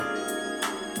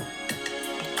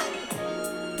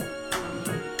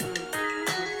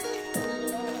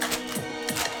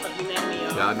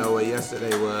Y'all know what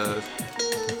yesterday was.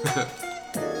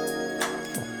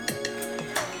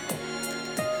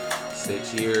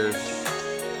 6 years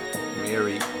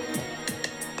married.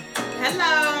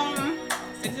 Hello.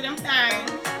 6 of them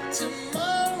things.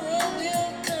 Tomorrow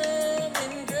will come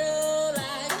and girl, I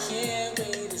can't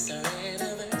wait. It's our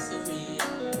anniversary.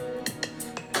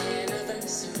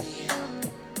 Anniversary.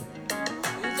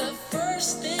 The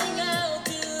first thing I'll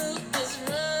do is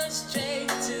run straight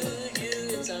to you.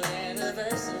 It's our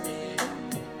anniversary.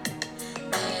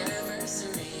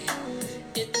 Anniversary.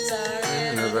 It's our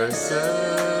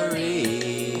Anniversary.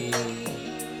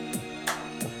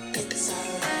 It's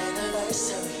our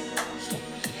anniversary.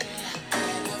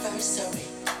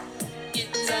 Yeah,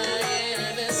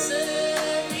 anniversary.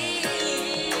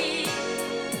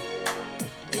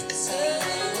 It's our anniversary. It's our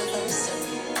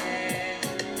anniversary.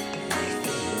 With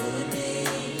you and me.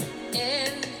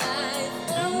 And I've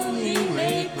only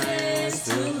made plans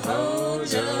to hold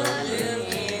your little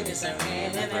hand. It's our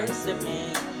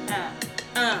anniversary.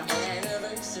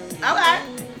 Anniversary. Okay.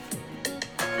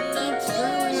 The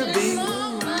pleasure's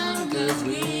all mine 'cause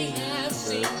we have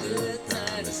such good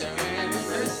times. It's our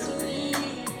anniversary.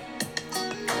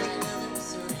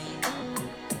 Anniversary.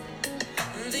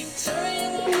 Victoria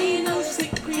will be no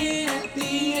secret at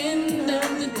the end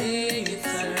of the day. It's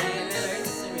our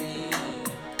anniversary.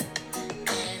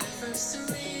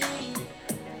 Anniversary.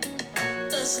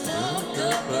 A small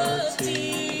cup of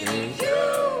tea and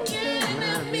you can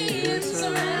have me. It's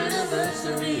our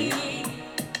anniversary.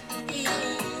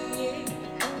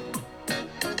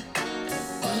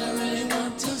 All I really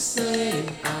want to say,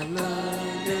 I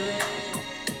love it.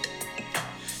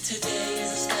 Today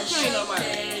is a special Ain't nobody.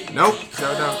 day. Nope,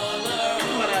 show down.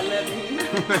 But I love you.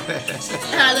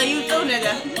 I love you too,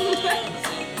 nigga.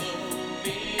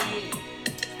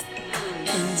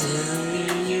 And tell me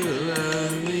you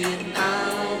love me, and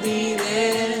I'll be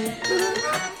there.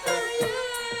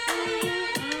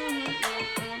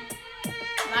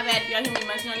 My bad if y'all hear me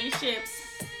munching on these chips.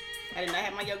 I did not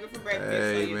have my yogurt for breakfast.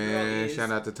 Hey, so man.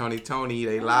 Shout out to Tony.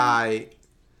 They lied.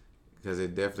 Because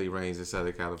it definitely rains in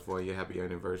Southern California. Happy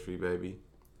anniversary, baby.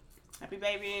 Happy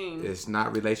baby. It's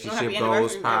not Relationship Happy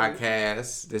Goals anniversary,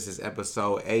 Podcast. This is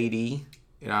episode 80.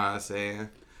 You know what I'm saying?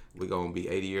 We're going to be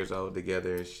 80 years old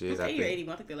together and shit. It's 80 or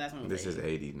 81. I think the last one was This 80. is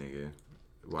 80, nigga.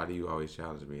 Why do you always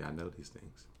challenge me? I know these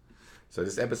things. So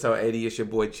this episode 80 is your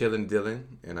boy Chillin' Dylan.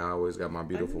 And I always got my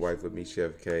beautiful wife with me,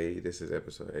 Chef K. This is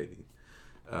episode 80.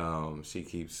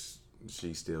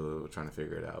 She's still trying to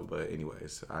figure it out. But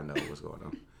anyways, I know what's going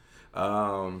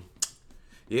on.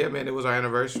 Yeah, man, it was our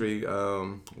anniversary.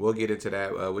 We'll get into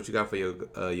that. What you got for your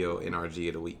NRG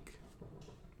of the week?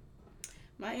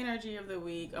 My energy of the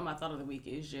week, or my thought of the week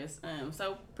is just,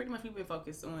 so pretty much we've been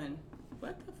focused on,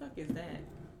 what the fuck is that?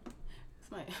 It's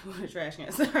my trash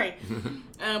can, sorry.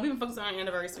 We've been focused on our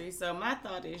anniversary, so my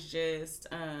thought is just,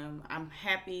 I'm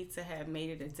happy to have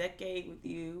made it a decade with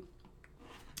you.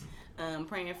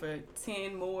 Praying for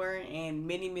 10 more and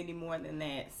many, many more than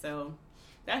that. So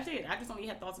that's it. I just only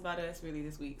had thoughts about us really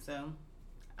this week, so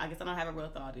I guess I don't have a real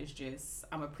thought. It's just,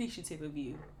 I'm appreciative of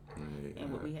you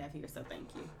and what we have here, so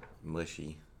thank you.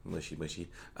 Mushy.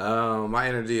 My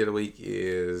energy of the week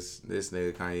is this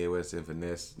nigga Kanye West and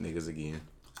finesse niggas again.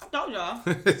 I told y'all.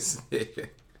 But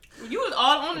You was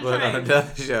all on the on train.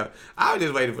 another show, I was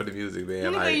just waiting for the music,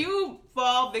 man. Like, You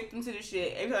fall victim to the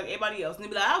shit like everybody else. And they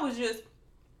be like, I was just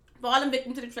falling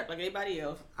victim to the trap like everybody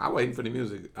else. I'm waiting for the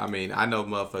music. I mean, I know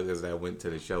motherfuckers that went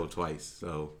to the show twice,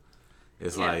 so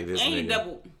it's like this and nigga. he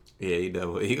doubled. Yeah, he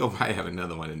double. He gonna probably have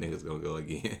another one. And niggas gonna go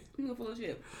again. He was full of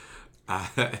shit.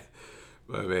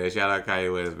 But man, shout out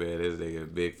Kanye West, man. This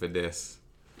nigga big finesse.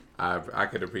 I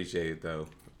could appreciate it though.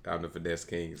 I'm the finesse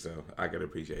king, so I could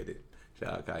appreciate it.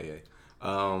 Shout out Kanye.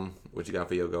 What you got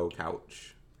for your gold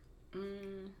couch? I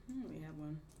don't really have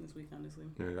one this week, honestly.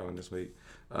 You got one this week.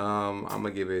 I'm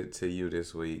gonna give it to you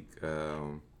this week.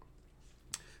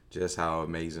 Just how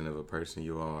amazing of a person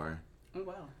you are. Oh,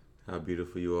 wow. How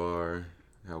beautiful you are.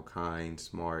 How kind,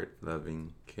 smart,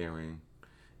 loving, caring,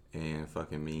 and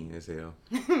fucking mean as hell.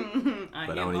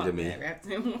 But only to me.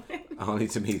 Only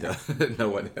to me though. No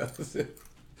one else.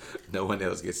 No one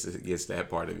else gets that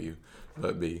part of you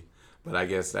but me. But I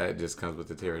guess that just comes with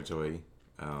the territory.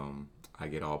 I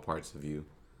get all parts of you.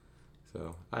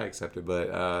 So I accept it.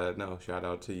 But no, shout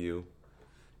out to you.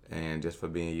 And just for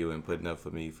being you and putting up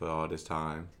for me for all this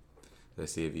time.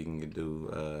 Let's see if you can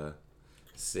do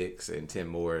 6 and 10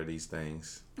 more of these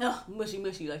things. Oh, mushy,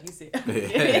 like you said.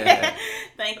 Yeah.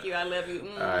 Thank you. I love you.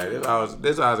 All right,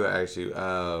 this is what I was going to ask you.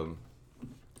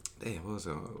 Damn, what was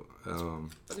it?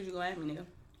 What did you going to ask me, nigga?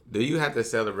 Do you have to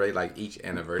celebrate like each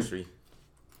anniversary?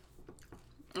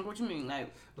 What you mean,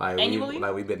 like annually?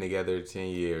 We've been together 10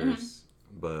 years,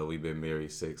 but we've been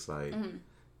married 6. Like,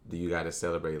 do you got to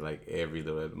celebrate like every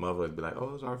little? Mother would be like, "Oh,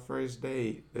 it was our first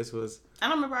date. This was." I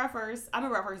don't remember our first. I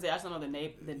remember our first date. I just don't know the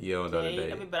name. You don't know the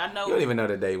date. I mean, but I know. You don't even know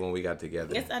the day when we got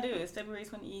together. Yes, I do. It's February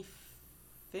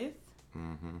 25th.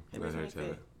 Let her tell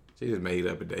it. She just made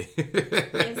up a date.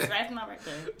 It's right from my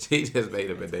birthday. She just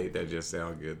made up a date that just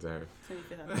sounds good to her.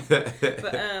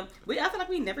 25th. But I feel like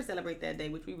we never celebrate that day,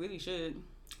 which we really should.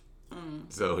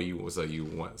 So you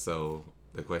want? So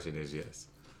the question is yes.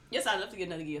 Yes, I'd love to get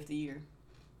another gift a year.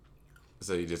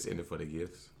 So you just in it for the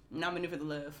gifts? No, I'm in it for the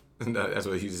love. No, that's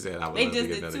what you just said. I would they love just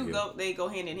to get the two gift. they go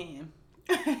hand in hand.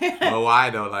 But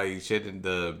why though? Like shouldn't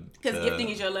because gifting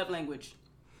is your love language.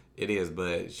 It is,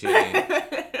 but shouldn't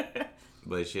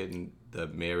the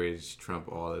marriage trump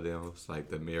all of them? It's like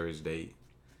the marriage date,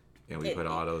 and we put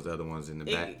all those other ones in the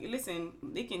back. Listen,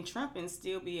 it can trump and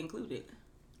still be included.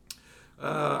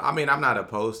 I mean, I'm not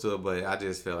opposed to it, but I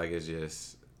just feel like it's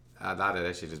just a lot of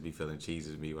that shit just be feeling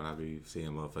cheesy to me when I be seeing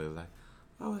motherfuckers like,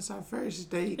 oh, it's our first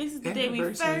date. This is the day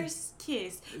we first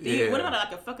kissed. What about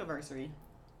like a fuck anniversary?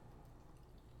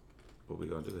 What we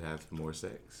gonna do? Have more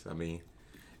sex? I mean,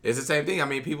 it's the same thing. I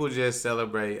mean, people just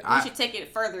celebrate. We should take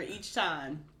it further each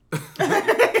time. Yeah,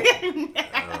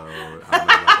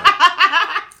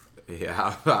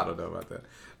 I don't know about that.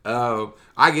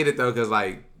 I get it though, cause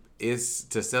like it's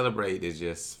to celebrate is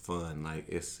just fun. Like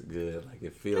it's good. Like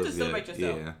it feels good. Celebrate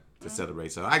yourself. Yeah, to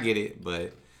celebrate. So I get it,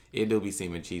 but it do be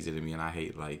seeming cheesy to me, and I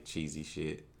hate like cheesy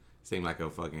shit. Seem like a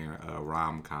fucking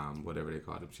rom-com, whatever they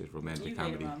call them shit, romantic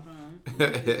comedy.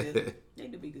 They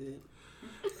do be good.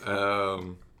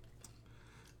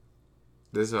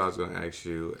 This is what I was going to ask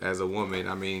you. As a woman,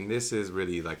 I mean, this is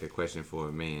really like a question for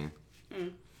a man.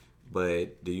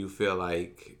 But do you feel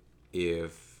like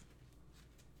if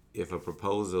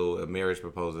a marriage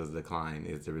proposal is declined,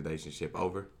 is the relationship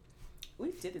over?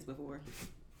 We've did this before.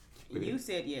 You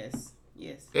said yes.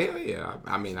 Yes. Hell yeah.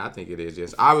 I mean, I think it is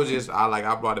just. I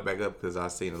brought it back up because I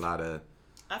seen a lot of.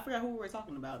 I forgot who we were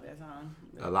talking about that time.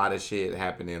 A lot of shit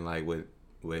happening like with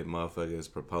motherfuckers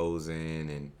proposing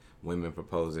and women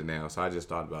proposing now. So I just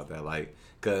thought about that, like,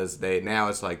 cause now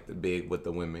it's like the big with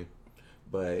the women,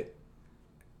 but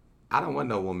I don't want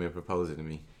no woman proposing to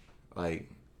me.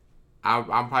 Like, I'm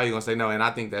probably gonna say no, and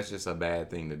I think that's just a bad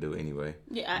thing to do anyway.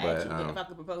 Yeah, I actually did. If I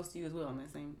could propose to you as well on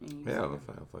that same. Yeah, I'm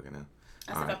fucking hell.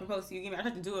 I said if I proposed to you, I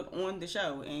tried to do it on the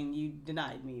show, and you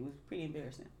denied me. It was pretty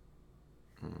embarrassing.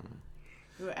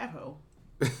 You're an asshole.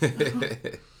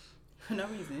 For no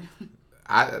reason.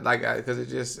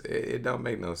 Because it don't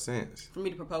make no sense. For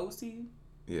me to propose to you?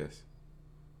 Yes.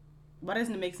 Why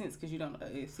doesn't it make sense? Because you don't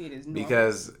see it as normal?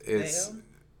 Because it's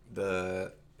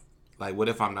what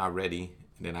if I'm not ready,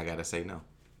 and then I gotta say no?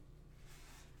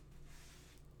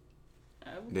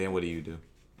 Then what do you do?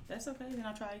 That's okay, then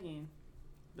I'll try again.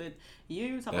 But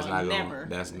you're talking about never.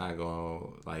 That's not gonna,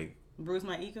 like... bruise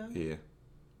my ego? Yeah.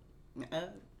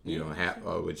 You don't have...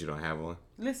 Oh, but you don't have one?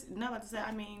 Listen, not about to say,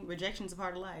 I mean, rejection's a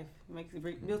part of life.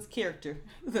 It builds character.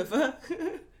 The fuck?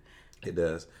 It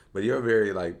does. But you're a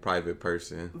very, like, private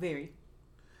person. Very.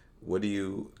 What do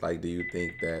you... Like, do you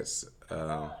think that's...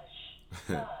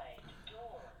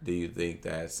 do you think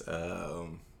that's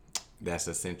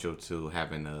essential to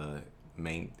having and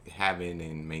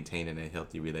maintaining a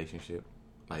healthy relationship?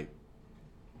 Like,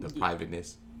 the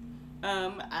privateness?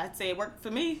 I'd say it worked for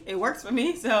me. It works for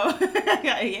me, so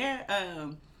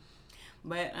yeah.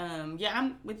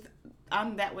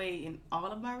 I'm that way in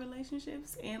all of my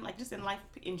relationships and like just in life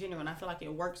in general. And I feel like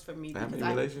it works for me. How many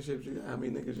relationships you got? How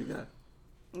many niggas you got?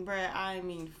 Bruh, I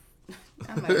mean,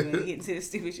 I'm not even gonna get into this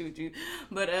stupid shit with you,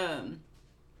 but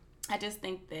I just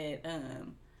think that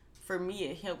for me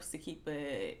it helps to keep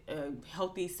a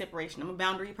healthy separation. I'm a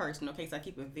boundary person, okay, so I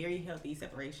keep a very healthy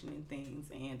separation in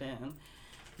things, and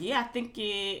yeah, I think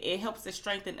it helps to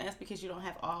strengthen us because you don't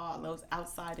have all those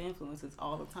outside influences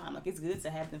all the time. Like, it's good to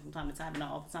have them from time to time, but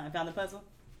not all the time. Found the puzzle? It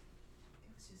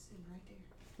was just sitting right there.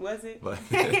 Was it?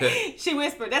 She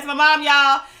whispered. That's my mom,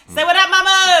 y'all. Say what up,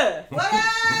 mama. What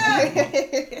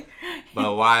up?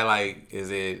 But why, like, is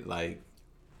it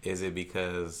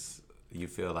because you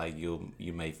feel like you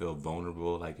may feel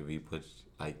vulnerable, like if you put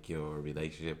like your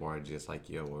relationship or just like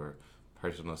your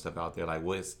personal stuff out there? Like,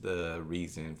 what's the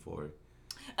reason for it?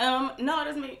 No, it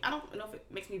doesn't make. I don't know if it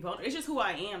makes me vulnerable. It's just who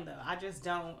I am, though. I just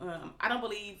don't. I don't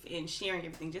believe in sharing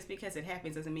everything. Just because it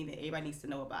happens doesn't mean that everybody needs to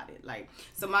know about it. Like,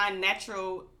 so my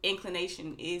natural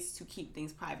inclination is to keep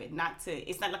things private.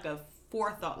 It's not like a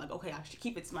forethought. Like, okay, I should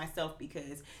keep it to myself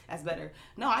because that's better.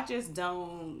 No, I just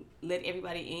don't let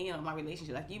everybody in on my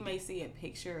relationship. Like, you may see a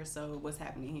picture or so of what's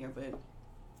happening here, but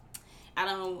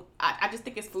I just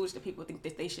think it's foolish that people think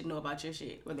that they should know about your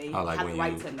shit, or they like have the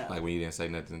right to know. Like when you didn't say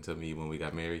nothing to me when we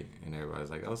got married, and everybody's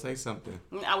like, "Oh, say something."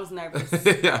 I was nervous.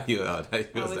 Yeah,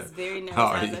 I was very nervous.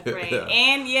 I was afraid.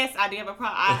 And yes, I do have a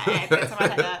problem. At that time, I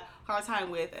had a hard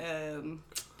time with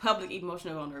public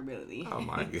emotional vulnerability. Oh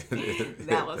my goodness.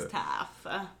 That was tough.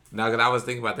 No, because I was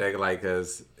thinking about that, like,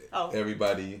 because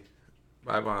everybody,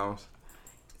 bye, moms,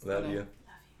 love you.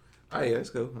 Oh yeah, that's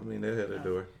cool. I mean, they'll hit the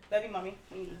door. Love you, mommy.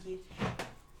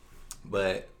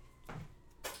 But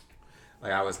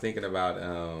like I was thinking about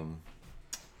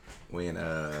when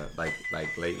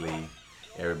like lately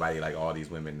everybody, like all these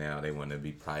women now, they want to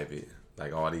be private.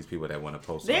 Like all these people that want to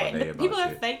post all day about people shit.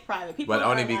 Are fake private. People but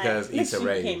only because like,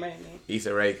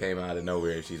 Issa Rae came out of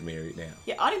nowhere. She's married now.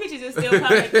 Yeah, all these bitches is still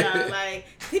public now. Like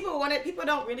people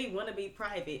don't really want to be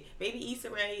private. Maybe Issa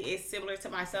Rae is similar to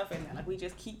myself in that. Like we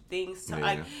just keep things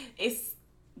like it's.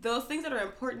 Those things that are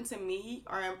important to me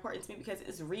because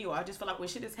it's real. I just feel like when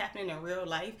shit is happening in real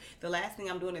life, the last thing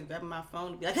I'm doing is grabbing my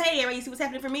phone and be like, hey, everybody, you see what's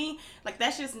happening for me? Like,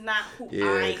 that's just not who I am.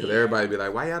 Yeah, because everybody be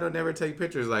like, why y'all don't never take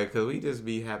pictures? Like, because we just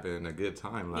be having a good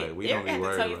time. Like, we don't be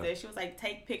worried about it. She was like,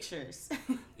 take pictures.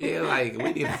 Yeah, like,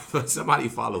 we need somebody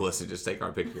follow us and just take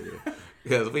our picture.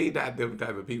 Because we not them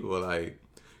type of people. Like,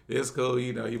 it's cool,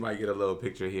 you know, you might get a little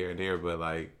picture here and there, but,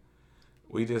 like,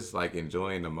 we just, like,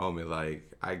 enjoying the moment.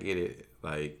 Like, I get it.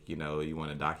 Like, you know, you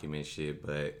want to document shit,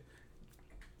 but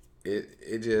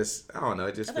it just, I don't know,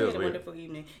 it just feels weird. A wonderful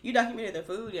evening. You documented the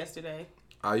food yesterday.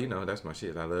 Oh, you know, that's my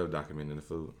shit. I love documenting the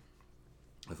food.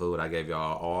 The food, I gave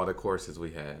y'all all the courses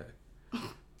we had.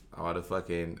 All the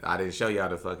fucking, I didn't show y'all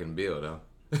the fucking bill, though.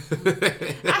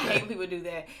 I hate when people do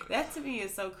that. That to me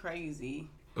is so crazy.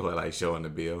 What, like showing the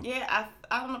bill? Yeah,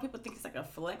 I don't know. People think it's like a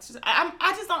flex.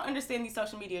 I just don't understand these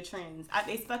social media trends.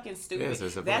 It's fucking stupid. Yes,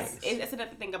 it's a flex. That's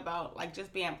another thing about like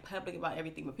just being public about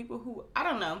everything. But people who I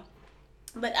don't know.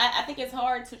 But I think it's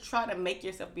hard to try to make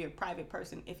yourself be a private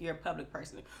person if you're a public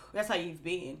person. That's how you've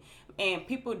been. And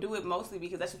people do it mostly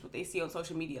because that's just what they see on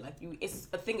social media. Like it's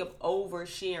a thing of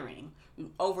oversharing.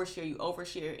 You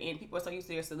overshare, and people are so used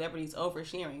to their celebrities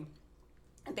oversharing.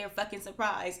 They're fucking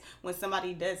surprised when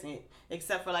somebody doesn't,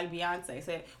 except for like Beyonce.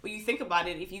 So when you think about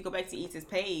it, if you go back to Issa's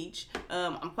page,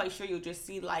 I'm quite sure you'll just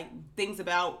see like things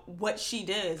about what she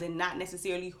does and not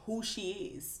necessarily who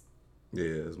she is. Yeah,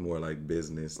 it's more like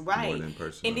business, right? More than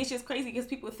personal. And it's just crazy because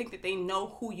people think that they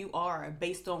know who you are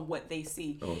based on what they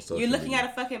see. You're looking at a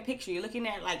fucking picture. You're looking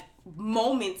at like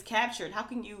moments captured. How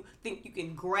can you think you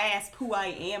can grasp who I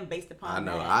am based upon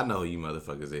that? I know who you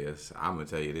motherfuckers is. I'm gonna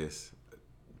tell you this.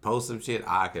 Post some shit,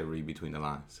 I can read between the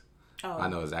lines. Oh. I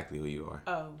know exactly who you are.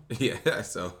 Oh. Yeah,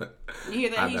 so. You hear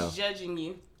that? He's judging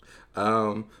you.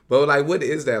 But like, what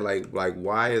is that? Like,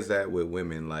 why is that with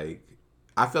women? Like,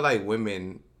 I feel like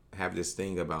women have this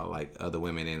thing about like other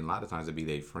women, and a lot of times it be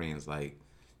their friends. Like,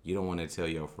 you don't want to tell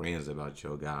your friends about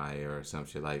your guy or some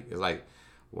shit. Like, it's like,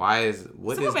 why is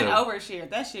what some is women overshare?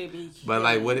 That should be. But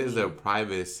like, what is the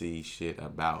privacy shit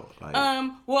about? Like,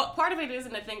 well, part of it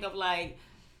isn't a thing of like.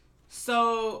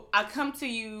 So I come to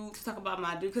you to talk about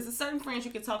my dude because there's certain friends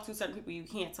you can talk to, certain people you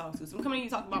can't talk to. So I'm coming to you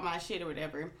to talk about my shit or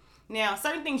whatever. Now,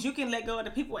 certain things you can let go of,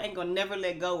 the people ain't gonna never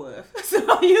let go of.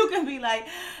 So you can be like,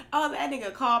 oh, that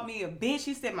nigga called me a bitch.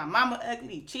 He said my mama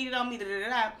ugly. He cheated on me. Da, da, da,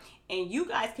 da. And you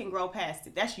guys can grow past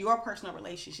it. That's your personal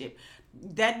relationship.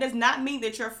 That does not mean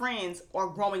that your friends are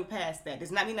growing past that.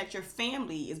 Does not mean that your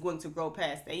family is going to grow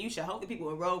past that. You should hope that people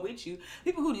will grow with you.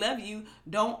 People who love you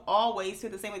don't always feel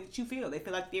the same way that you feel. They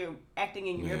feel like they're acting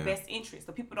in your best interest.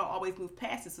 So people don't always move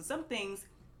past it. So some things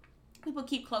people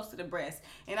keep close to the breast.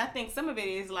 And I think some of it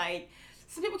is like,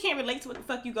 some people can't relate to what the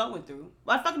fuck you going through.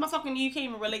 Why the fuck am I talking to you? You can't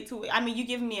even relate to it. I mean, you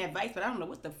giving me advice, but I don't know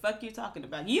what the fuck you're talking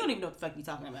about. You don't even know what the fuck you're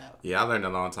talking about. Yeah, I learned a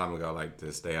long time ago, like,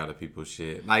 to stay out of people's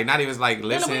shit. Like, not even, like,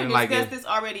 listen, like... We discussed this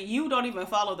already. You don't even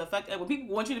follow the fuck up. When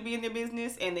people want you to be in their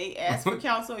business and they ask for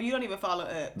counsel, you don't even follow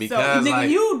up. Because, so, nigga,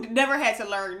 you never had to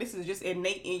learn. This is just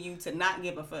innate in you to not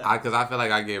give a fuck. Because I feel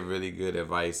like I give really good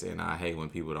advice, and I hate when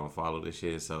people don't follow the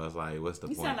shit, so it's like, what's the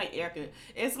point? You sound like Erica.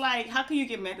 It's like, how can you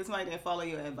get mad at somebody that follow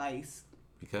your advice?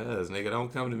 Because, nigga,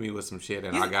 don't come to me with some shit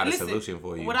and I got a solution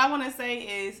for you. What I want to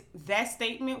say is that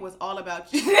statement was all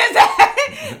about you.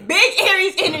 Big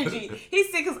Aries energy. He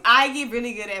said, because I give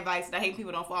really good advice and I hate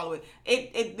people don't follow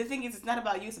it. The thing is, it's not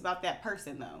about you. It's about that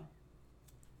person, though.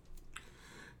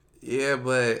 Yeah,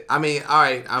 but, I mean, all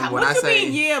right. What you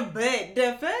mean, yeah, but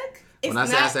the fuck? When I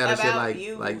say that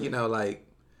shit, like, you know, like,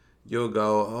 you'll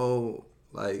go, oh...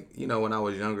 Like, you know, when I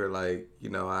was younger, like, you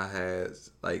know, I had,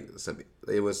 like,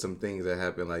 it was some things that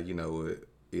happened, like, you know, with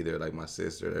either, like, my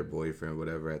sister, their boyfriend,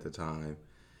 whatever at the time.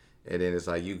 And then it's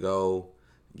like, you go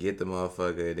get the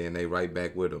motherfucker, and then they right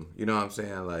back with them. You know what I'm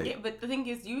saying? Like, yeah, but the thing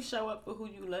is, you show up for who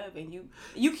you love, and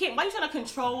you can't. Why you trying to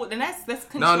control? Then that's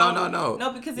control. No.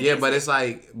 No, because but it's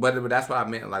like, but that's what I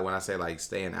meant. Like when I say like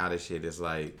staying out of shit, it's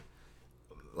like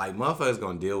motherfuckers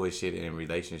gonna deal with shit in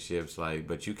relationships. Like,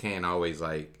 but you can't always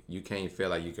like you can't feel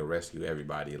like you can rescue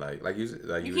everybody. You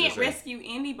can't rescue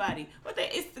anybody.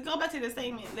 It's to go back to the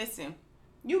statement. Listen,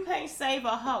 you can't save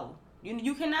a hoe.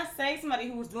 You cannot save somebody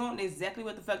who was doing exactly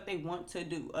what the fuck they want to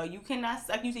do. You cannot,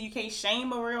 like you said, you can't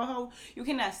shame a real hoe. You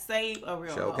cannot save a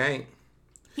real hoe. Can't.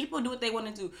 People do what they want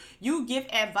to do. You give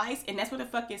advice, and that's what the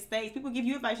fuck it stays. People give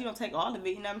you advice, you don't take all of it,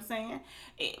 you know what I'm saying?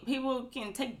 People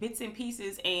can take bits and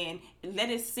pieces and let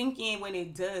it sink in when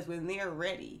it does, when they're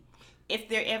ready. If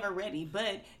they're ever ready.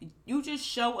 But you just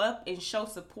show up and show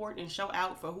support and show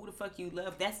out for who the fuck you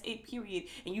love. That's it, period.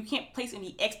 And you can't place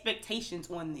any expectations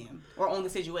on them or on the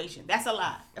situation. That's a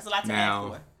lot. That's a lot to ask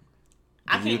for.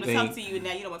 I can't even talk to you, and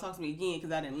now you don't want to talk to me again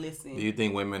because I didn't listen. Do you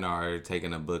think women are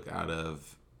taking a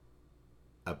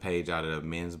page out of a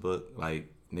men's book?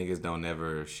 Like, niggas don't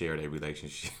ever share their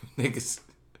relationship. Niggas,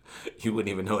 you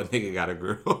wouldn't even know a nigga got a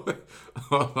girl.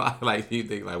 Like, you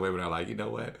think like women are like, you know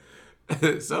what?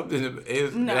 Something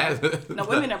is no.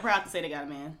 Women are proud to say they got a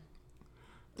man.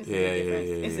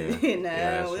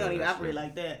 Yeah. We don't even operate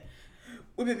like that.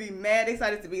 Women be mad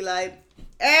excited to be like,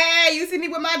 hey, you see me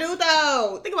with my dude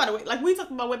though. Think about it. Like, we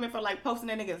talk about women for like posting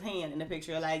their nigga's hand in the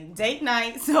picture, like date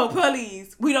night. So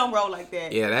police, we don't roll like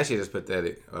that. Yeah, that shit is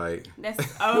pathetic. Like, that's okay.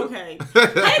 How you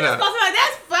just call somebody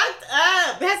that's fucked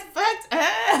up? That's fucked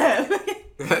up.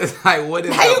 It's like, what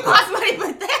is? How you call somebody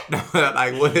but that?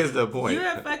 Like, what is the point? You're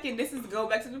a fucking. This is go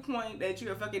back to the point that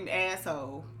you're a fucking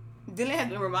asshole. Dylan has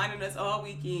been reminding us all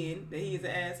weekend that he's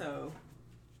an asshole.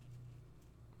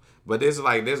 But this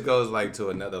goes like to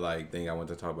another like thing I want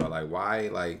to talk about. Like,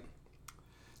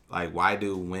 why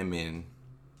do women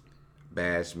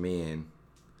bash men?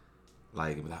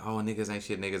 Like, oh, niggas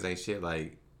ain't shit.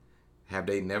 Like, have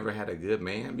they never had a good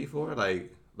man before?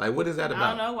 Like what is that about? I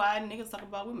don't know why niggas talk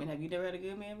about women. Have you never had a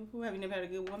good man before? Have you never had a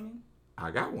good woman?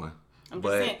 I got one. I'm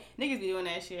just saying, niggas be doing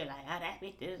that shit like, oh, that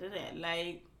bitch, that.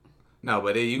 Like, no,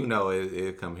 but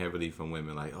it come heavily from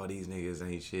women. Like, oh, these niggas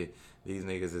ain't shit. These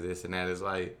niggas is this and that. It's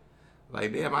like,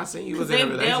 damn, I seen you was in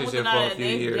a relationship for a few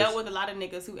years. They dealt with a lot of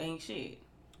niggas who ain't shit.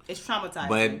 It's traumatizing.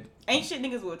 But ain't shit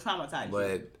niggas will traumatize you.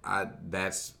 But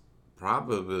that's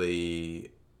probably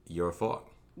your fault.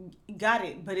 Got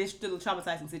it, but it's still a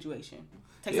traumatizing situation.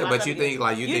 Yeah, but you think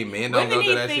men don't go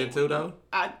through that shit too, though?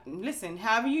 Listen,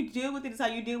 however you deal with it is how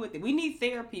you deal with it. We need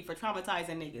therapy for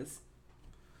traumatizing niggas.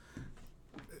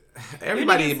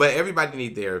 Everybody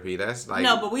need therapy. That's like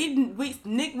no, but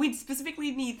we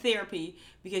specifically need therapy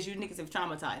because you niggas have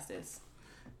traumatized us.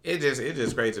 It's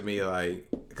just great to me, like,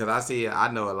 because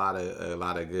I know a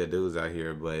lot of good dudes out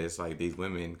here, but it's like these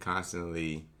women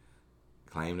constantly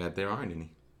claim that there aren't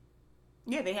any.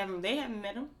 Yeah, they haven't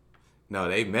met them. No,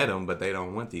 they met them, but they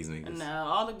don't want these niggas. No,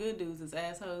 all the good dudes is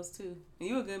assholes too.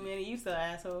 You a good man, and you still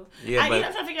asshole. Yeah, I'm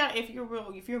trying to figure out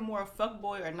if you're more a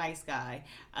fuckboy or nice guy.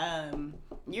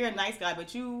 You're a nice guy,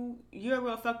 but you're a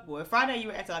real fuckboy. Friday you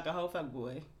were acting like a whole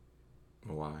fuckboy.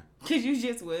 Why? Cause you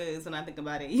just was when I think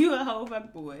about it. You a whole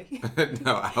fuckboy.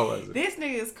 No, I wasn't. This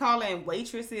nigga is calling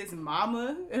waitresses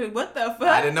mama. What the fuck?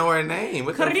 I didn't know her name.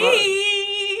 What the fuck?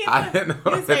 I didn't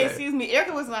know. He said, "Excuse me."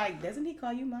 Erica was like, "Doesn't he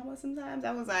call you mama sometimes?" I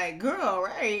was like, "Girl,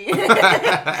 right?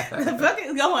 The fuck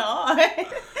is going on?"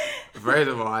 First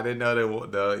of all, I didn't know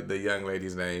the young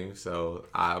lady's name, so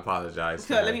I apologize.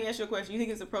 So let me ask you a question. You think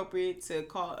it's appropriate to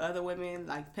call other women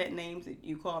like pet names that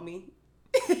you call me?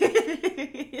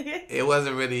 It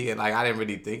wasn't really like I didn't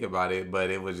really think about it, but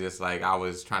it was just like I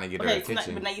was trying to get her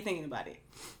attention. But now you're thinking about it.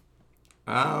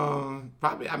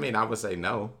 Probably. I mean, I would say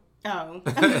no. Oh,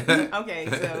 okay.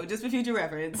 So just for future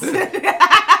reference.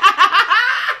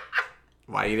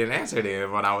 Why you didn't answer then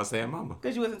when I was saying mama?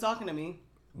 Because you wasn't talking to me.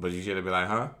 But you should have been like,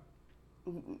 huh?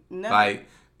 No. Like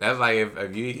that's like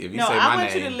if you say my name. No, I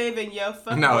want you to live in your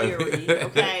fuckboyery,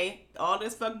 okay? All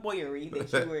this fuckboyery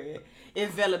that you were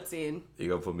enveloped in. You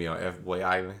gonna put me on F-Boy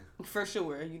Island? For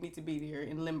sure. You need to be there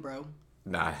in limbo.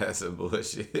 Nah, that's some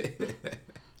bullshit.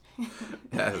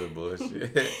 That's some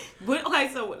bullshit. But okay,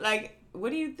 so like, what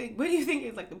do you think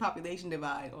is like the population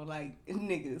divide on like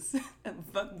niggas?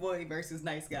 Fuckboy versus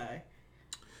nice guy.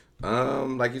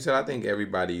 Like you said, I think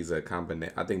everybody's a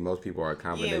combination. I think most people are a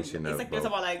combination of. It's like both. There's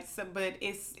about like, but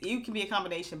you can be a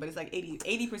combination, but it's like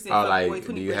 80% oh, fuckboy, like,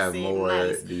 20% do you have more?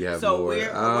 nice. Do you have so more?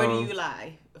 where do you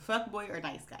lie? Fuckboy or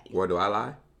nice guy? Where do I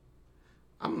lie?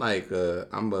 I'm like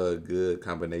I'm a good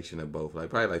combination of both. Like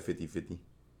probably like 50-50.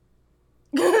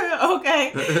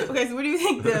 Okay. Okay, so what do you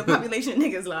think the population of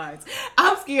niggas lies?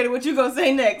 I'm scared of what you gonna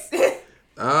say next.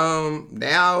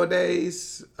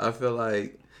 Nowadays, I feel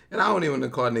like, and I don't even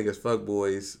call niggas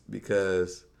fuckboys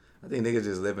because I think niggas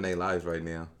just living their lives right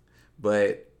now.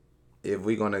 But if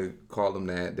we gonna call them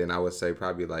that, then I would say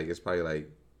probably like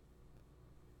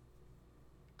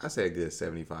I say a good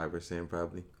 75%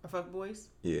 probably. Are fuckboys?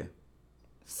 Yeah.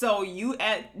 So you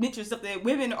admit yourself that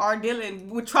women are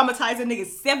dealing with traumatizing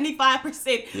niggas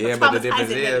 75%. Yeah, but the difference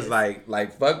is like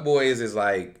fuckboys is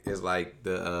like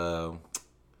the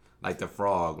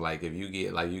frog. Like if you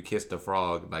get like you kiss the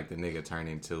frog, like the nigga turn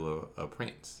into a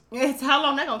prince. It's how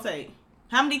long that gonna take?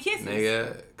 How many kisses?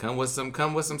 Nigga, come with some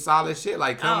solid shit.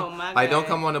 Like come, don't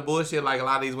come on the bullshit like a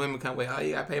lot of these women come with. Oh,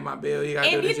 you gotta pay my bill. You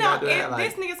gotta do this. You gotta do that.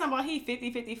 Like, this nigga talking about he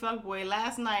 50-50 fuckboy.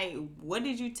 Last night, what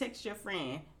did you text your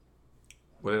friend?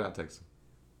 What did I text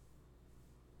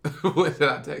him? What did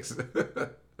I text him?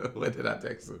 What did I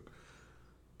text him?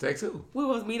 Text who? We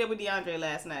was meet up with DeAndre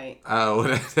last night. Oh, what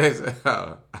did I text him?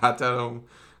 Oh, I told him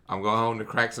I'm going home to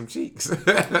crack some cheeks. This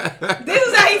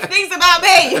is how he thinks about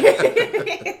me.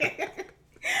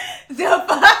 The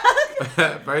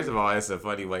fuck? First of all, it's a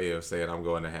funny way of saying I'm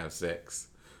going to have sex.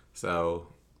 So,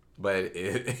 but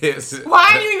it's...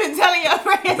 Why are you even telling your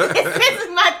friends? This is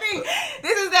my thing.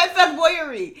 This is that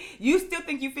fuckboyery. You still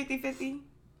think you 50-50?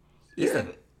 Yeah.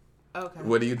 Okay.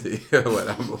 What do you think?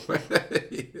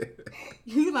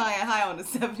 You lying high on the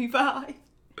 75.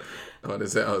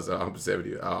 So I'm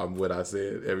 70. I'm what I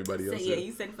said. Everybody else. Yeah,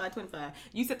 you said 25.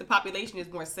 You said the population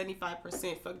is more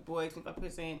 75% fuckboys,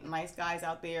 25% nice guys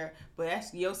out there, but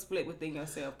that's your split within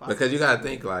yourself. Possibly. Because you gotta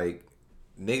think like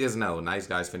niggas know nice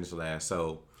guys finish last.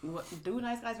 So do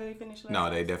nice guys really finish last?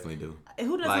 No, they definitely do.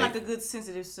 Who doesn't like a good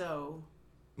sensitive soul?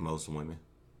 Most women.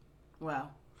 Wow.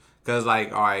 Cause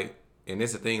like all right, and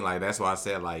it's the thing like that's why I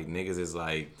said like niggas is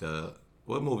like the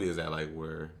what movie is that like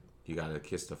where you gotta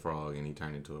kiss the frog and he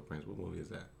turned into a prince? What movie is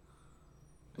that?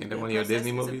 Ain't that one of your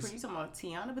Disney movies? You talking about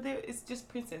Tiana, but it's just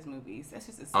princess movies. That's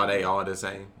just. Are they all the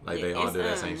same? Like they all do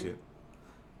that same shit.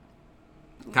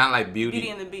 Kind of like Beauty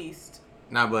and the Beast.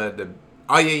 Nah, but the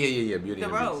Beauty and the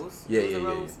Rose. Beast. Yeah.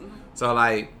 Rose. So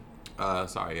like,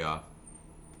 sorry y'all.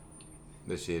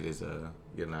 This shit is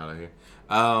getting out of here.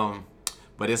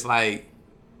 But it's like,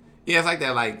 yeah, it's like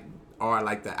that like. Or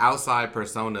like the outside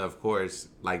persona, of course,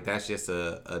 like that's just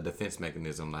a defense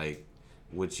mechanism. Like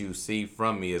what you see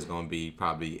from me is gonna be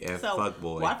probably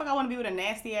fuckboy. Why the fuck I want to be with a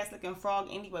nasty ass looking frog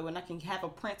anyway when I can have a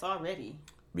prince already?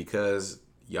 Because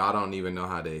y'all don't even know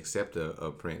how to accept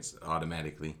a prince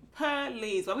automatically.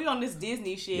 Please, why we on this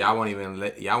Disney shit? Y'all won't even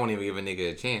give a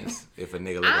nigga a chance if a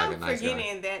nigga look like a nice guy. I'm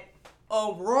forgetting that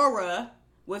Aurora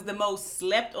was the most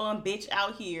slept on bitch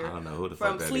out here. I don't know who the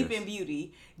from fuck that Sleeping is.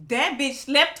 Beauty. That bitch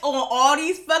slept on all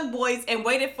these fuckboys and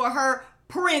waited for her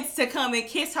prince to come and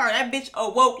kiss her. That bitch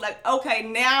awoke like, okay,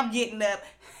 now I'm getting up.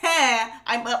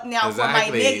 I'm up now for my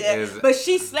nigga. But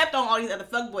she slept on all these other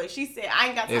fuckboys. She said, I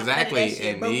ain't got time to that shit.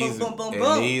 And boom.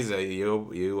 These are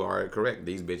you are correct.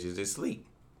 These bitches just sleep.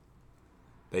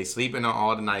 They sleeping on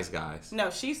all the nice guys. No,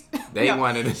 she's... They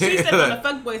wanted... She slept on the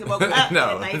fuckboys and woke up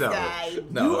nice guy.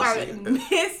 No, you are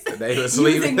they were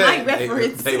sleeping. My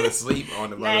reference. They would sleep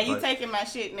on the Nah, you taking my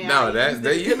shit now. No,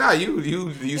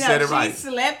 you said it right. She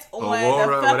slept on Aurora,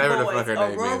 the fuckboys. Whatever the fuck her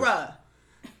name is. Aurora.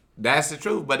 That's the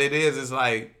truth, but it's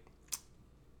like...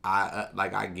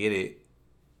 I get it.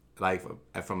 Like,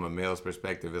 from a male's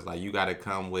perspective, it's like you got to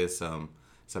come with some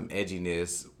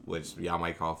edginess, which y'all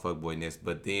might call fuckboyness,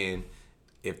 but then...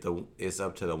 it's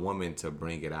up to the woman to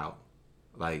bring it out,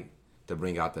 like to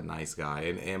bring out the nice guy,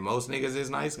 and most niggas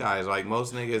is nice guys. Like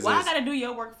most niggas. Why I gotta do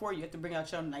your work for you? You have to bring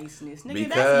out your niceness, nigga.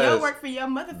 That's your work for your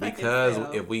motherfucking Because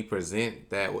self. if we come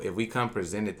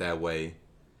present it that way,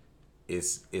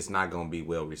 it's not gonna be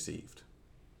well received.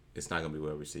 It's not gonna be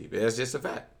well received. It's just a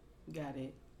fact. Got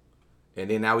it.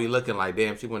 And then now we looking like,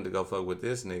 damn, she wanted to go fuck with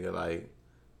this nigga. Like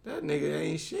that nigga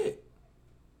ain't shit.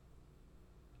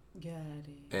 Got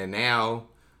it. And now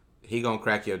he gonna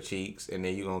crack your cheeks, and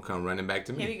then you gonna come running back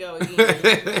to me. Here we go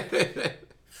again.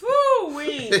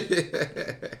 Phoo-wee.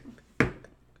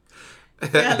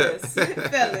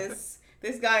 Fellas,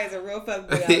 this guy is a real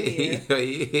fuckboy out here.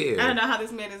 Yeah. I don't know how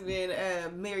this man has been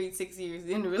married 6 years,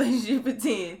 in a relationship for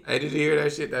 10. Hey, did you hear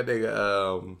that shit? That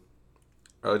nigga,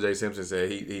 O.J. Simpson said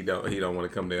he don't want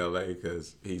to come to L.A.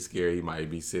 because he's scared he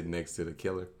might be sitting next to the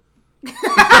killer.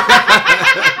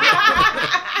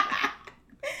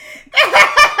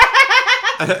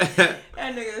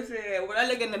 That nigga said, when I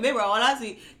look in the mirror, all I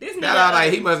see, this nigga.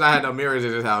 Like, he must not have no mirrors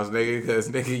in his house, nigga, because,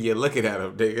 nigga, you're looking at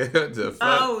him, nigga. The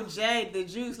fuck? Oh, Jay, the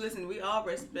juice. Listen, we all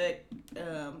respect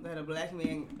that a black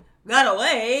man got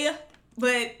away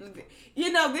But,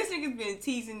 you know, this nigga's been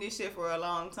teasing this shit for a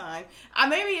long time.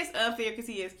 Maybe it's unfair because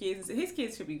he has kids. His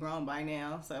kids should be grown by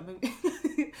now. So,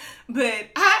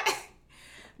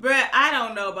 but I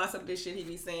don't know about some of this shit he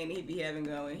be saying that he be having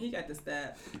going. He got to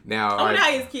stop. Now, I wonder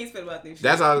how his kids feel about this shit.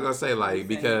 That's what I was going to say, like,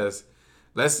 because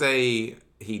let's say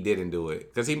he didn't do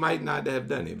it. Because he might not have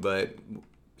done it, but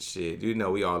shit, you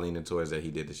know, we all leaning towards that he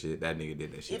did the shit. That nigga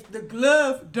did that shit. If the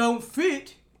glove don't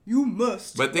fit, you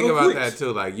must. But think about that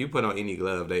too. Like, you put on any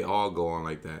glove, they all go on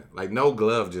like that. Like, no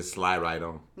glove just slide right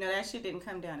on. No, that shit didn't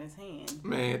come down his hand.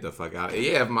 Man, get the fuck out.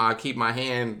 Yeah, if I keep my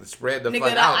hand spread the nigga,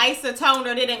 fuck out. Nigga, the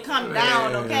isotoner didn't come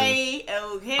down, okay?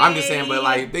 Okay. I'm just saying, but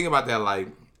like, think about that.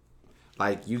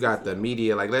 Like you got the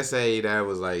media. Like, let's say that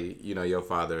was like, you know, your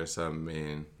father or something,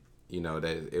 and you know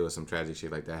that it was some tragic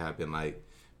shit like that happened. Like,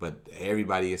 but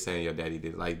everybody is saying your daddy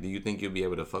did. Like, do you think you'll be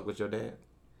able to fuck with your dad?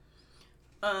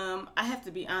 I have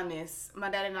to be honest. My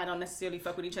dad and I don't necessarily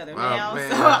fuck with each other now. now.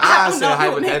 Man, so I said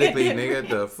hypothetically, nigga.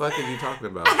 The fuck are you talking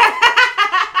about?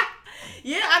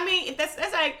 Yeah, I mean, that's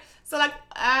like, so like,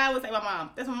 I would say my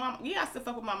mom. That's my mom. Yeah, I still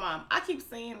fuck with my mom. I keep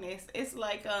saying this. It's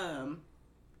like,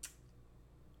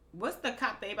 what's the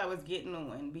cop that everybody was getting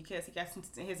on because he got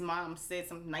his mom said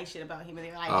some nice shit about him and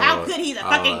they're like, how could he's a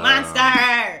fucking monster?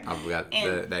 I forgot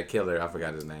that killer. I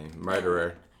forgot his name.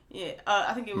 Murderer. Yeah,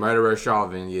 I think it was Murderer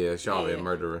Chauvin. Yeah, Chauvin, yeah.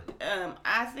 Murderer.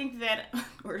 I think that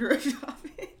Murderer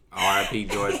Chauvin. R.I.P.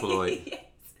 George Floyd. Yes.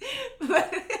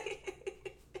 But,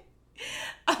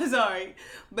 I'm sorry,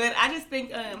 but I just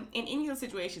think in any of those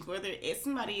situations, whether it's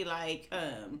somebody like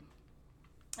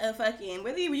a fucking,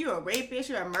 whether you're a rapist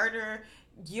or a murderer,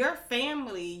 your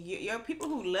family, your people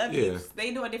who love you, they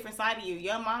know a different side of you.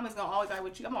 Your mom is going to always ride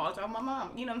with you. I'm always riding with my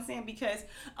mom. You know what I'm saying? Because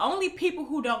only people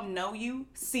who don't know you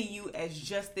see you as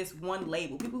just this one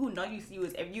label. People who know you see you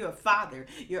as if you're a father,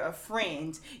 you're a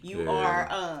friend, you are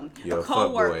a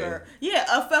co-worker. Yeah,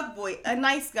 a fuckboy, a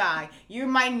nice guy. You're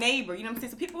my neighbor. You know what I'm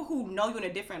saying? So people who know you on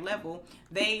a different level,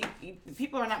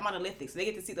 people are not monolithic. So they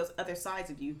get to see those other sides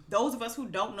of you. Those of us who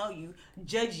don't know you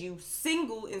judge you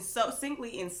singly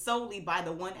and solely by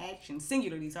the one action,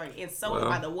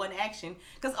 by the one action,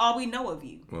 because all we know of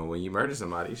you. Well, when you murder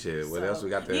somebody, shit, what else we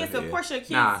got there? Yeah, so of course your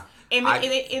kids. Nah, and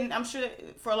I'm sure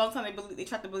for a long time they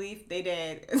tried to believe they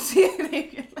dad.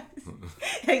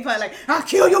 They probably like, I'll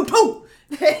kill you too.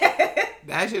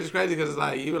 That shit is crazy because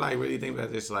like you really think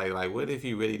about this, like what if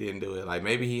he really didn't do it? Like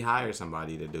maybe he hired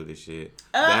somebody to do this shit.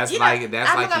 That's like he did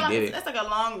it. That's like a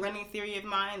long running theory of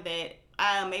mine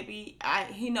that maybe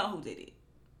he know who did it.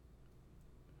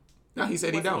 No, he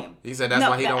said he don't. Him. He said that's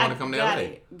why he don't want to come to LA.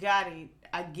 Got it.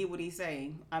 I get what he's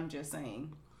saying. I'm just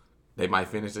saying. They might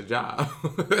finish the job.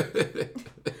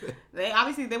 They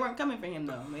weren't coming for him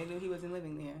though. Maybe he wasn't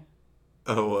living there.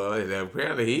 Oh well,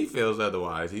 apparently he feels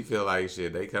otherwise. He feel like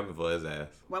shit. They coming for his ass.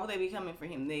 Why would they be coming for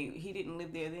him? He didn't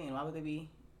live there then. Why would they be?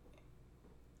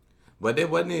 But it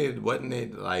wasn't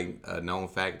it like a known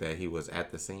fact that he was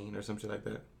at the scene or something like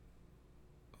that?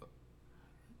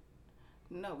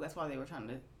 No, that's why they were trying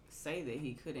to say that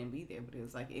he couldn't be there, but it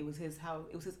was like it was his house.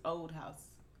 It was his old house.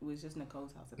 It was just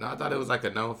Nicole's house. No, I thought it was like a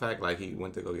known fact, like he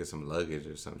went to go get some luggage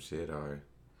or some shit, or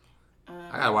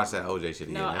I gotta watch that OJ shit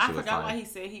again. No, I forgot why he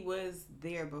said he was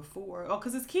there before. Oh,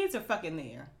 because his kids are fucking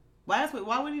there. Why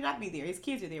would he not be there? His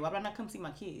kids are there. Why would I not come see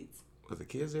my kids? Was the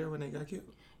kids there when they got killed?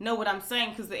 No, what I'm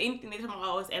saying, because anything they're talking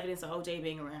about is evidence of OJ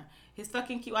being around. His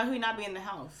fucking kid, why would he not be in the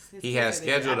house? He had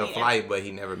scheduled a flight, but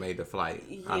he never made the flight.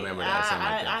 Yeah, I remember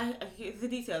that. The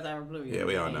details are blurry. Yeah,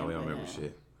 we all know. We don't remember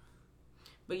shit.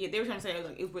 But yeah, they were trying to say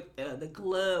it was with the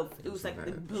glove. It was like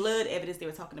the blood evidence they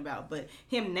were talking about. But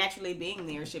him naturally being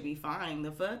there should be fine.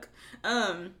 The fuck?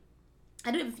 I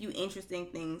do have a few interesting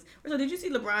things. So did you see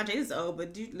LeBron James?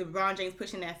 LeBron James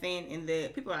pushing that fan and the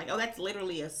people are like, oh, that's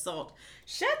literally assault.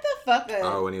 Shut the fuck up.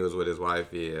 Oh, when he was with his wife,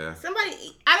 yeah.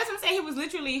 I was gonna say he was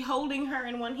literally holding her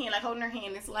in one hand, like holding her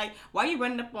hand. It's like, why are you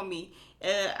running up on me?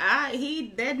 That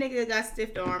nigga got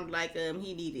stiff armed like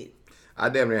he needed. I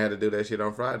damn near had to do that shit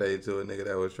on Friday to a nigga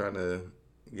that was trying to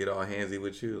get all handsy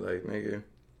with you, like nigga.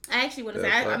 I actually want to say,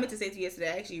 I meant to say to you yesterday,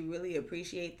 I actually really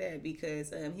appreciate that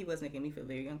because he was making me feel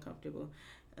very uncomfortable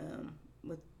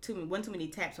with one too many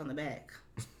taps on the back.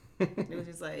 It was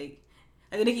just like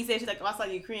Nikki said, she's like, oh, I saw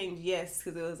you cringe. Yes,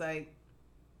 because it was like,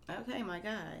 okay, my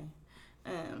guy.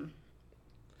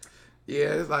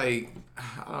 Yeah, it's like,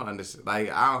 I don't understand.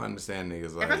 Like, I don't understand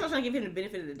niggas. Like, at first I was trying to give him the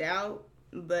benefit of the doubt,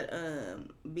 but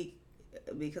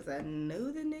because I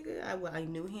knew the nigga. I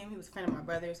knew him. He was a friend of my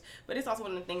brother's. But it's also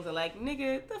one of the things that, like,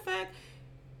 nigga, the fact,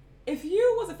 if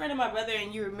you was a friend of my brother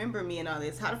and you remember me and all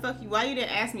this, how the fuck why you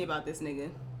didn't ask me about this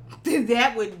nigga?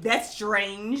 That's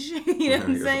strange. You know what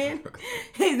I'm saying?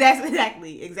 That's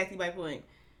exactly my point.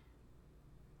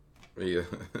 Yeah.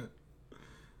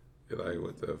 You're like,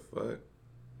 what the fuck?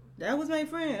 That was my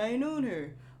friend. I ain't known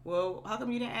her. Well, how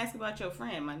come you didn't ask about your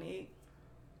friend, my nigga?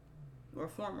 Or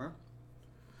former?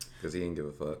 Because he didn't give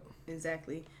a fuck.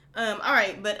 Exactly. All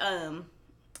right, but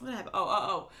what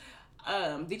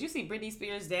happened? Did you see Britney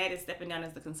Spears' dad is stepping down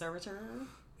as the conservator?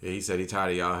 Yeah, he said he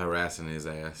tired of y'all harassing his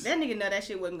ass. That nigga know that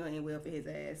shit wasn't going to end well for his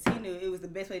ass. He knew it was the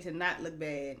best way to not look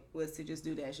bad was to just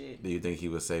do that shit. Do you think he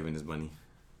was saving his money?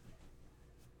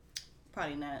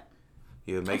 Probably not.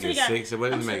 He was making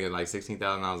making? Like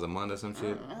 $16,000 a month or some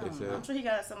shit? I'm sure he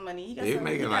got some money.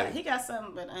 He got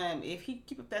something, but if he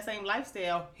keep up that same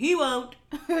lifestyle, he won't.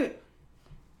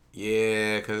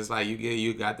 Yeah, because it's like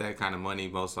you got that kind of money,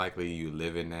 most likely you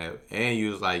live in that, and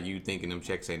you was like, you thinking them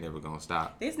checks ain't never gonna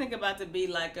stop. This nigga about to be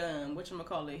like,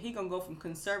 whatchamacallit, he gonna go from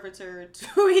conservator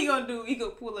to, he gonna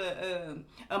pull a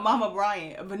Mama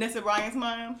Bryant, a Vanessa Bryant's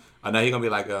mom. Oh, no, he gonna be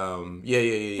like, no.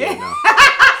 He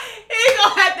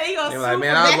gonna like,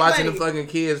 man, I was watching the fucking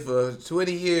kids for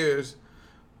 20 years,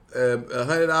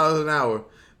 $100 an hour.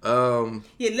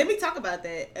 Yeah, let me talk about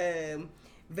that.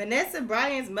 Vanessa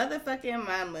Bryant's motherfucking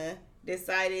mama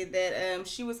decided that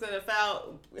she was gonna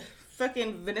file.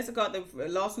 Fucking Vanessa called the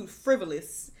lawsuit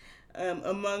frivolous,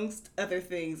 amongst other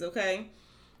things. Okay,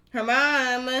 her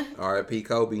mom. R.I.P.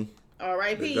 Kobe.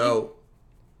 R.I.P. Go.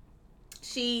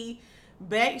 She's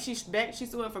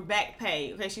suing for back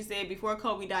pay. Okay, she said before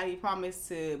Kobe died, he promised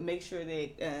to make sure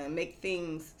that make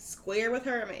things square with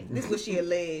her. I mean, this is what she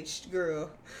alleged,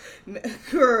 girl. Make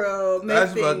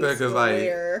that's things fucked up because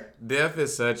square. like death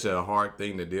is such a hard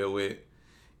thing to deal with,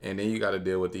 and then you got to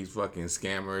deal with these fucking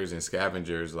scammers and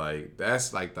scavengers. Like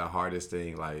that's like the hardest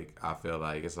thing. Like I feel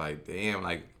like it's like damn,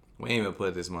 like we ain't even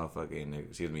put this motherfucker in there.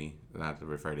 Excuse me, not to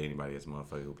refer to anybody as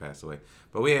motherfucker who passed away,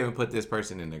 but we haven't put this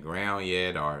person in the ground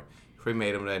yet or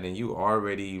cremated him that, and you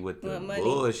already with the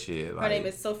bullshit. Her name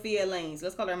is Sophia Lane. So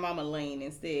let's call her Mama Lane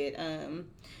instead.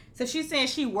 So she's saying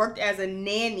she worked as a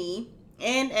nanny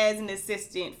and as an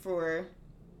assistant for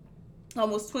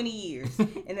almost 20 years,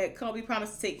 and that Kobe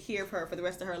promised to take care of her for the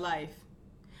rest of her life.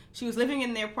 She was living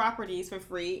in their properties for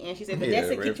free, and she said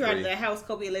Vanessa kicked her out of the house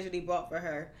Kobe allegedly bought for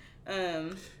her.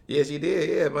 Yeah, she did.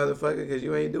 Yeah, motherfucker, because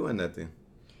you ain't doing nothing.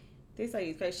 This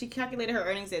lady is crazy. She calculated her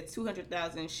earnings at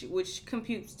 $200,000, which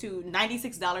computes to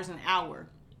 $96 an hour.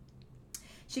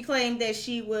 She claimed that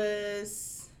she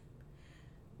was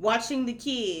watching the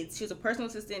kids. She was a personal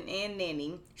assistant and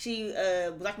nanny. She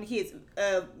was watching the kids.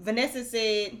 Vanessa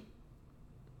said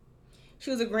she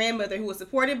was a grandmother who was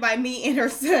supported by me and her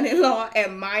son-in-law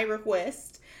at my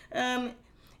request. And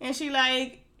she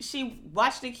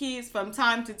watched the kids from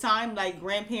time to time like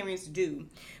grandparents do.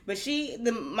 But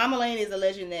the Mama Lane is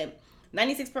alleging that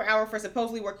 $96 per hour for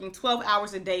supposedly working 12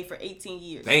 hours a day for 18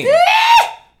 years. Damn.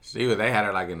 They had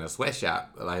her like in a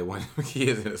sweatshop, like one of the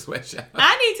kids in a sweatshop.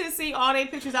 I need to see all their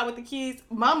pictures out with the kids.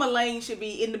 Mama Lane should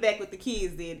be in the back with the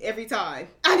kids then every time.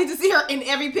 I need to see her in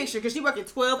every picture because she's working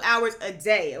 12 hours a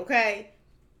day, okay?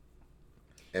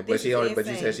 But you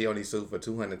said she only sued for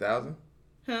 $200,000?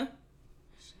 Huh?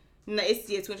 No, it's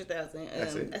 $200,000. That's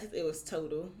it. I think it was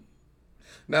total.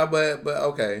 No, but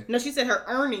okay. No, she said her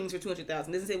earnings were $200,000.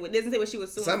 Doesn't say what she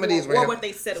was suing for or what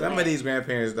they settled. Some of these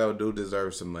grandparents though do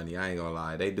deserve some money. I ain't gonna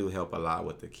lie. They do help a lot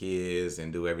with the kids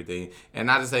and do everything. And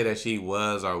not to say that she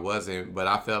was or wasn't, but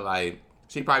I felt like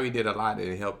she probably did a lot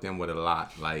and helped them with a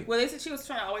lot. Like, well, they said she was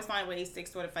trying to always find ways to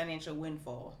extort a financial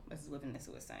windfall. This is what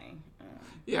Vanessa was saying.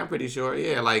 Yeah, I'm pretty sure.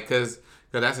 Yeah, like cause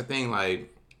that's the thing.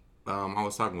 Like, I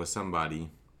was talking with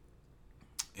somebody.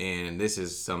 And this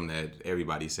is something that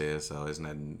everybody says, so it's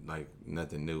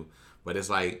nothing new. But it's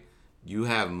like you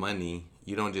have money,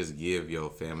 you don't just give your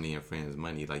family and friends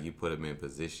money. Like you put them in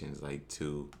positions like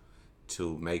to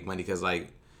make money. Cause like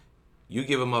you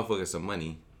give a motherfucker some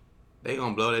money, they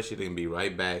gonna blow that shit and be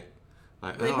right back.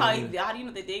 Like, how do you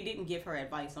know that they didn't give her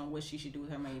advice on what she should do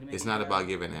with her money? To make it's not about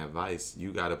giving advice.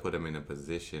 You got to put them in a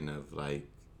position of like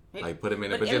put them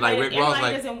in a position like Rick Ross.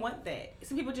 Like, doesn't want that.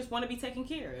 Some people just want to be taken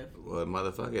care of. Well,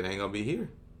 motherfucker, it ain't gonna be here.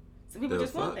 Some people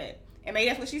just want that, and maybe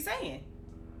that's what she's saying.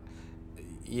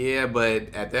 Yeah,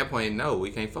 but at that point, no,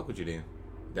 we can't fuck with you then.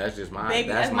 That's just my. Maybe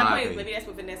that's my point. opinion. Maybe that's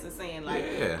what Vanessa's saying. Like,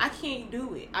 I can't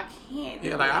do it. I can't.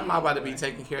 Yeah, like I'm not about to be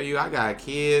taking care of you. I got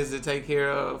kids to take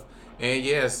care of, and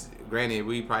yes, granted,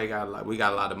 we probably got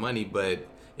a lot of money, but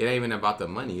it ain't even about the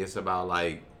money. It's about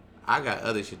like I got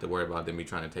other shit to worry about than me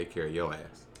trying to take care of your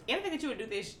ass. Anything that you would do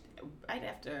this right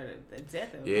after the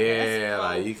death of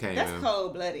like you can't. That's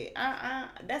cold blooded.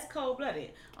 That's cold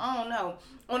blooded. I don't know.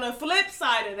 On the flip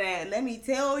side of that, let me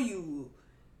tell you,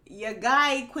 your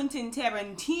guy Quentin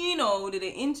Tarantino did an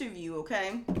interview,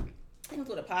 okay? I think it was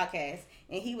with a podcast,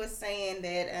 and he was saying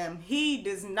that he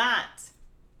does not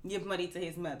give money to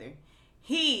his mother.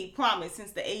 He promised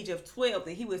since the age of 12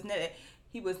 that he was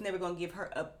never going to give her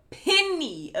a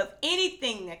penny of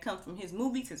anything that comes from his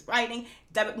movies, his writing,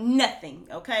 nothing,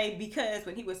 okay? Because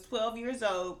when he was 12 years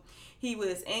old, he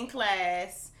was in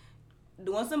class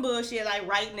doing some bullshit like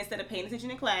writing instead of paying attention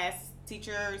in class.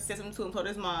 Teacher said something to him, told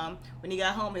his mom. When he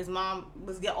got home, his mom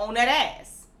was on that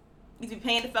ass. He's been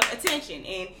paying the fuck attention,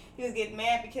 and he was getting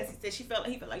mad because he said he felt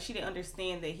like she didn't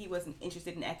understand that he wasn't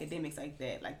interested in academics like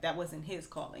that. Like that wasn't his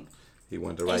calling. He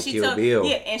wanted to write Kill Bill.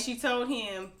 Yeah, and she told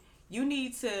him, "You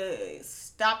need to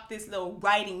stop this little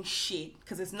writing shit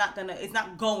because it's not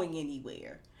going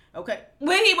anywhere." Okay,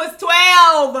 when he was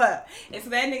 12, and so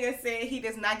that nigga said he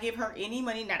does not give her any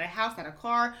money, not a house, not a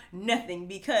car, nothing,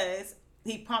 because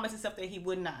he promised himself that he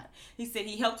would not. He said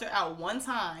he helped her out one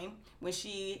time when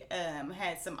she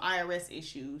had some IRS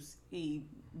issues. He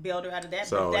bailed her out of that.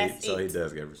 So, but he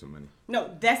does give her some money.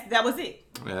 No, that was it.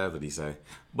 Yeah, that's what he say.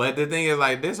 But the thing is,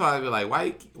 like, this why I be like,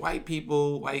 white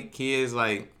people, white kids,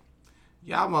 like,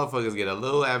 y'all motherfuckers get a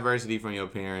little adversity from your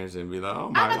parents and be like,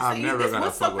 oh my God, I'm never gonna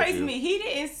what's fuck so with crazy you. to me, he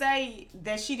didn't say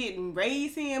that she didn't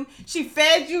raise him. She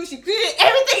fed you. She did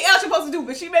everything else you're supposed to do,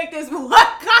 but she made this one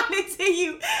comment to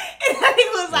you, and he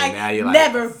was like,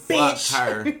 never, bitch.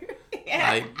 Her.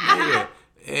 Like, nigga.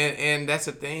 And that's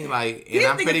the thing, like, and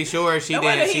I'm pretty sure she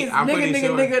didn't. I'm pretty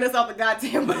sure. Nigga, that's off the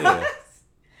goddamn bus.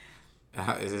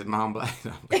 Yeah. Is his mom black?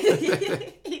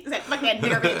 He's like, fuck that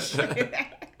nigger bitch.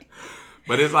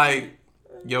 But it's like,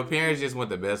 your parents just want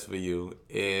the best for you,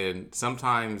 and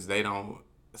sometimes they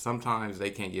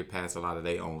can't get past a lot of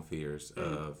their own fears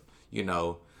of, you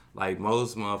know, like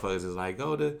most motherfuckers is like,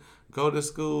 go to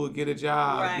school, get a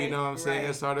job, right, you know what I'm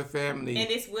saying, start a family.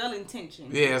 And it's well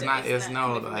intentioned. Yeah,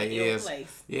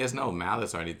 it's no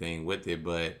malice or anything with it,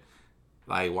 but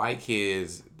like white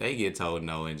kids, they get told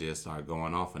no and just start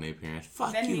going off on their parents.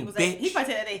 Fuck then you, bitch. Like, he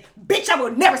probably said that day, bitch, I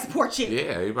will never support you.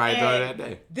 Yeah, he probably told that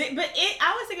day.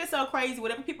 I always think it's so crazy.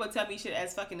 Whatever people tell me shit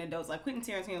as fucking adults, like Quentin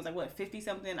Tarantino was like, what,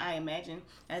 50-something, I imagine,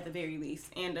 at the very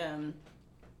least. And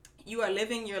you are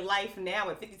living your life now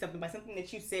at 50-something by something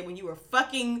that you said when you were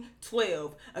fucking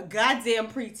 12, a goddamn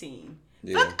preteen.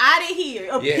 Yeah. Fuck out of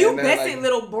here. A pubescent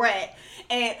little brat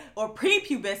or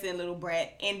pre-pubescent little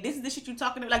brat, and this is the shit you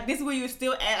talking about. Like, this is where you're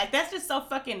still at. Like, that's just so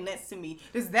fucking nuts to me.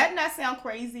 Does that not sound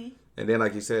crazy? And then,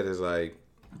 like you said, it's like,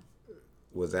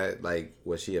 was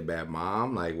she a bad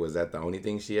mom? Like, was that the only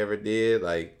thing she ever did?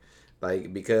 Like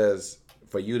because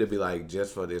for you to be like,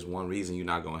 just for this one reason, you're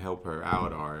not gonna help her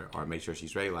out or make sure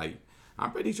she's straight. Like,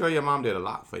 I'm pretty sure your mom did a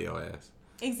lot for your ass.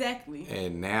 Exactly.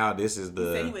 And now this is he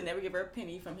said he would never give her a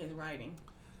penny from his writing.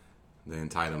 The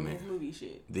entitlement. From his movie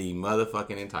shit. The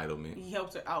motherfucking entitlement. He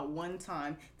helped her out one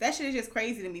time. That shit is just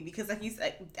crazy to me because, like you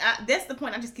said, that's the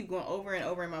point I just keep going over and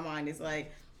over in my mind. It's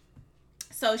like,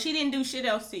 so she didn't do shit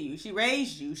else to you. She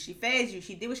raised you. She fed you.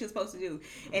 She did what she was supposed to do.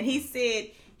 And he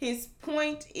said his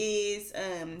point is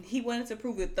he wanted to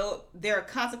prove that though there are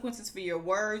consequences for your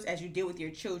words as you deal with your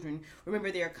children.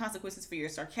 Remember, there are consequences for your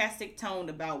sarcastic tone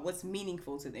about what's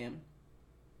meaningful to them.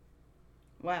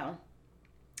 Wow.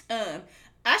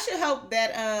 I should hope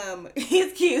that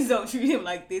his kids don't treat him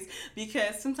like this,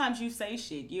 because sometimes you say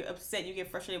shit, you're upset, you get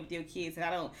frustrated with your kids, and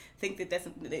I don't think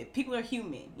that people are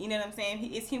human. You know what I'm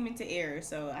saying? It's human to error,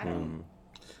 so I don't.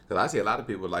 Because I see a lot of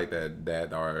people like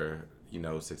that are, you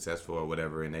know, successful or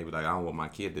whatever, and they be like, I don't want my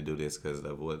kid to do this because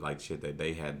of what, like, shit that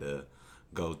they had to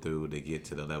go through to get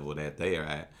to the level that they are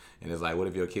at. And it's like, what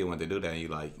if your kid wanted to do that and you're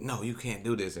like, no, you can't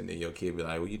do this, and then your kid be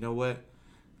like, well, you know what?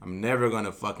 I'm never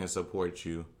gonna fucking support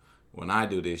you when I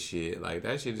do this shit. Like,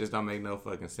 that shit just don't make no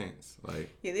fucking sense. Like,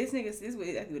 yeah, this is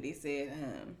exactly what he said.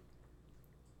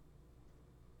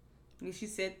 She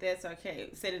said that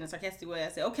said it in a sarcastic way. I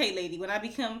said, okay, lady, when I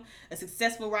become a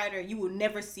successful writer, you will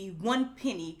never see one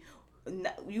penny.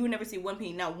 You will never see one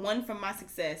penny, not one from my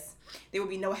success. There will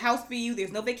be no house for you.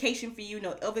 There's no vacation for you.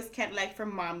 No Elvis Cadillac for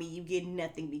mommy. You get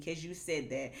nothing because you said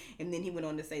that. And then he went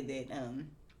on to say that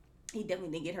he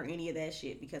definitely didn't get her any of that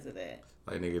shit because of that.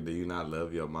 Like, nigga, do you not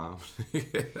love your mom? He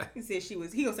said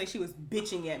he gonna say she was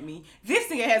bitching at me. This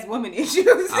nigga has woman issues.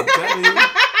 I'm telling you.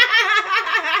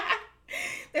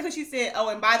 That's what she said. Oh,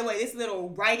 and by the way, this little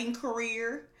writing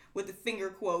career with the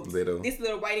finger quotes. This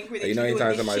little writing career that you know,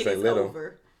 anytime somebody say little.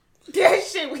 Over. That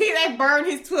shit, that burned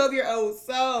his 12-year-old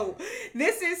soul.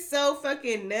 This is so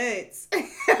fucking nuts.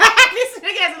 This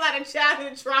nigga has a lot of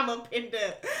childhood trauma pinned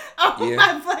up. Oh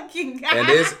my fucking God.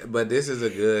 And this is a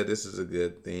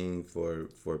good thing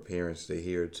for parents to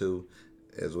hear too.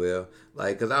 as well.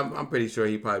 Like, cause I'm pretty sure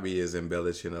he probably is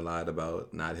embellishing a lot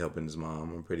about not helping his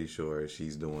mom. I'm pretty sure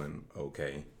she's doing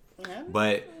okay. Yeah.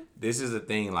 But this is the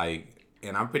thing, like,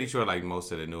 and I'm pretty sure like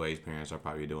most of the new age parents are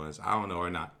probably doing this. I don't know or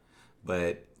not,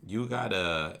 but you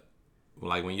gotta,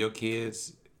 like, when your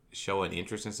kids show an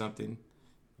interest in something,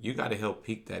 you gotta help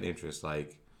pique that interest.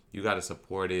 Like, you gotta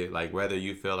support it. Like, whether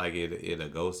you feel like it'll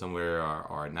go somewhere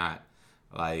or not,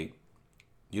 like,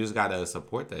 you just gotta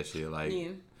support that shit. Like, yeah.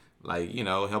 Like, you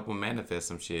know, help them manifest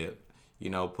some shit. You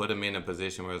know, put them in a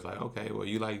position where it's like, okay, well,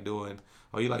 you like you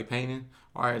like painting?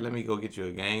 All right, let me go get you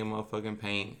a gang of motherfucking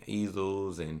paint,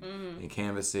 easels and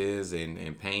canvases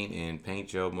and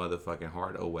paint your motherfucking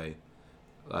heart away.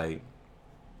 Like,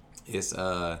 it's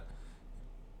no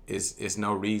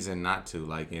reason not to.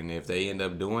 Like, and if they end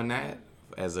up doing that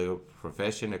as a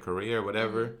profession, a career,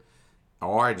 whatever,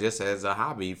 or just as a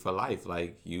hobby for life,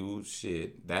 like, you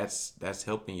shit, that's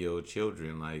helping your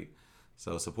children. Like,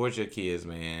 so support your kids,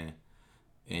 man.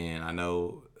 And I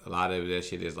know a lot of that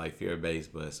shit is like fear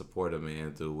based, but support them,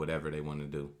 man, through whatever they want to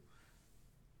do.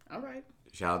 All right.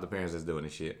 Shout out to parents that's doing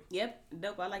this shit. Yep,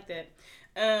 dope. I like that.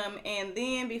 And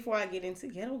then before I get into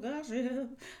ghetto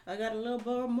gossip, I got a little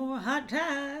bit more hot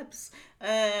types.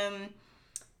 I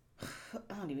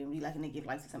don't even be liking to give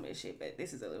likes to some of this shit, but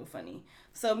this is a little funny.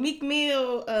 So Meek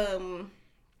Mill,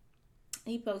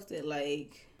 he posted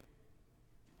like,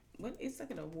 what? It's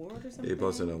like an award or something. He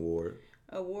posted an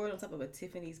award on top of a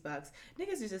Tiffany's box.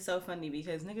 Niggas is just so funny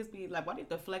because niggas be like, why do you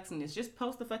have to flex in this? Just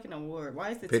post the fucking award. Why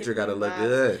is the picture Tiffany's gotta look box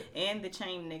good and the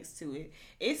chain next to it?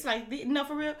 It's like, no,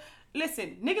 for real.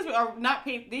 Listen, niggas are not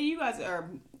paid. You guys are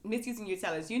misusing your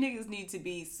talents. You niggas need to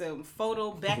be some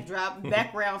photo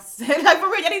background set. Like, for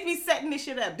real, y'all need to be setting this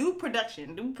shit up. Do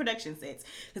production sets.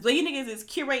 Because what you niggas is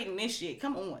curating this shit.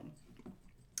 Come on.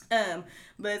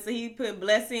 But so he put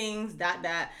blessings, ...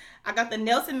 I got the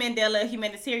Nelson Mandela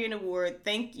Humanitarian Award.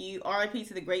 Thank you. RIP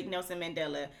to the great Nelson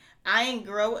Mandela. I ain't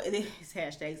grow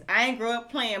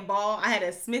up playing ball. I had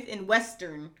a Smith &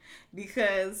 Western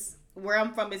because where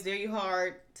I'm from is very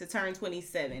hard to turn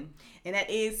 27. And that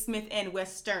is Smith &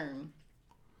 Western.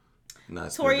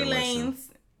 Tory Lanez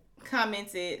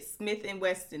commented Smith &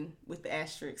 Weston with the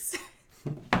asterisks.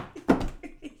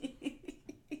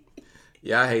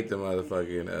 Yeah, I hate the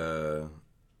motherfucking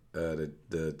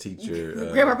the teacher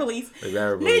grammar police. The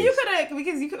grammar police.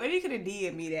 Nigga, you could have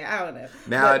DM'd me that. I don't know.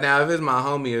 Now if it's my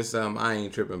homie or something, I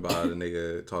ain't tripping about the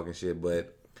nigga talking shit.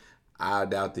 But I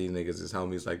doubt these niggas is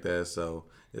homies like that. So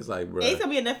it's like, bro, ain't gonna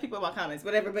be enough people in my comments,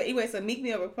 whatever. But anyway, so Meek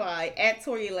Mill replied at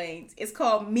Tory Lanez. It's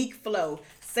called Meek Flow.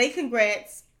 Say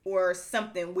congrats or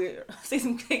something weird. Say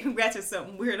congrats or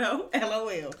something weirdo.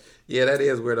 LOL. Yeah, that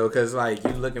is weirdo because like you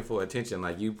looking for attention,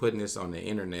 like you putting this on the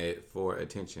internet for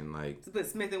attention, like to put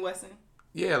Smith & Wesson.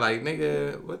 Yeah, like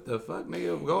nigga, what the fuck,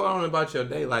 nigga? Go on about your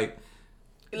day, like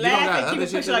laugh and keep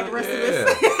it pushing like the rest of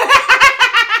us.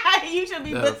 You should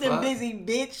be booked and busy,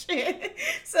 bitch.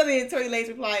 So then Tory Lanez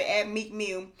replied at Meek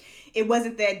Mill, it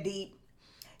wasn't that deep.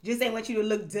 Just ain't want you to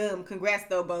look dumb. Congrats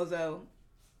though, bozo.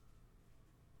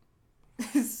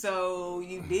 So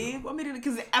you did want me to?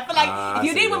 Because I feel like if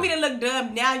you did want me to look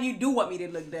dumb, now you do want me to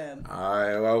look dumb. All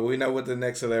right. Well, we know what the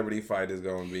next celebrity fight is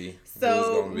going to be.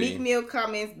 So Meek Mill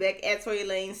comments back at Tory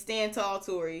Lanez, stand tall,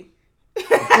 Tory.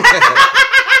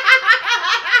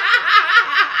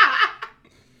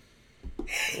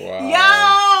 Wow.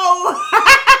 Yo.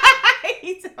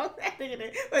 He told that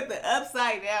nigga with the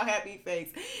upside down happy face.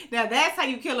 Now that's how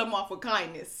you kill him off with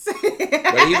kindness.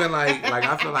 But even like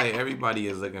I feel like everybody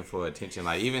is looking for attention.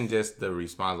 Like even just the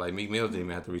response, like Meek Mill didn't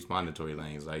even have to respond to Tory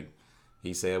Lanez. Like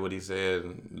he said what he said,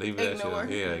 leave that shit.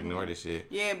 Yeah, ignore the shit.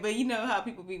 Yeah, but you know how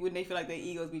people be when they feel like their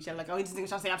egos be like, oh, he just trying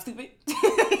to say I'm stupid.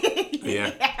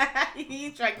 Yeah.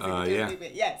 He trying to say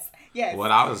stupid. Yes.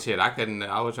 What I was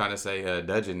trying to say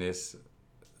Dungeness.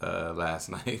 Last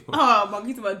night. Oh my god,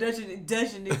 you talking about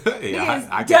dungeon. Yeah,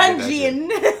 I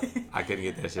dungeon. I couldn't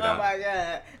get that shit out. Oh my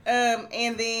god.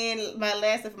 And then my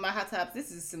last of my hot tops. This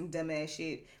is some dumbass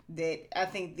shit that I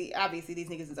think obviously these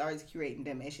niggas is always curating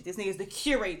dumbass shit. This nigga is the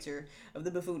curator of the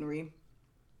buffoonery.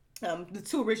 The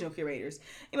two original curators.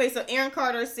 Anyway, so Aaron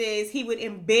Carter says he would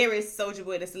embarrass Soulja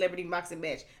Boy in a celebrity boxing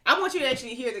match. I want you to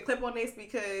actually hear the clip on this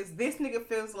because this nigga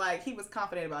feels like he was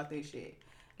confident about this shit.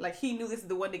 Like, he knew this is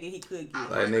the one nigga he could get.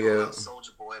 Like, nigga.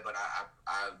 Soulja Boy, but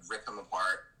I rip him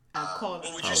apart. I'll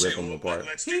rip him apart.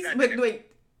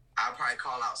 I'll probably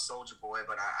call out Soulja Boy,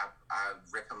 but I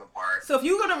rip him apart. So if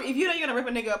you know you're gonna rip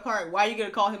a nigga apart, why are you gonna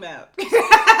call him out?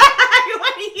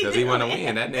 Because he want to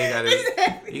win. That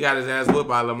nigga he got his ass whooped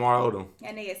by Lamar Odom.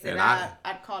 That nigga said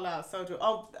I'd call out Soldier.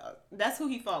 Oh, that's who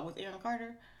he fought with, Aaron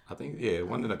Carter. I think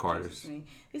one of the Carters.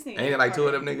 This nigga ain't it like two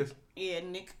of them niggas? Yeah,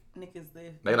 Nick is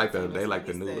the. They like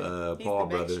the new Paul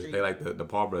brothers. They like the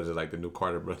Paul brothers are like the new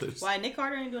Carter brothers. Why Nick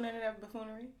Carter ain't doing any of that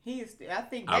buffoonery? He is. I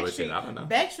think I don't know.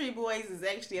 Backstreet Boys is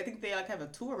actually. I think they like have a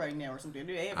tour right now or something.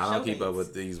 I don't keep up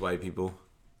with these white people.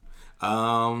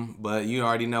 But you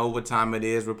already know what time it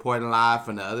is. Reporting live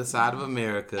from the other side of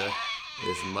America.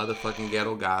 It's motherfucking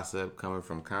ghetto gossip coming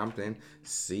from Compton.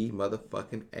 C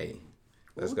motherfucking A.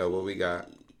 Let's go. What we got?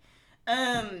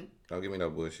 Don't give me no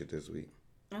bullshit this week.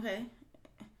 Okay.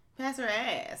 Pastor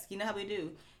ask. You know how we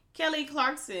do. Kelly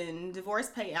Clarkson divorce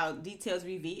payout details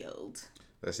revealed.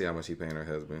 Let's see how much she paying her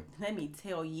husband. Let me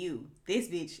tell you, this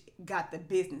bitch got the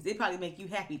business. It probably make you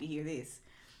happy to hear this.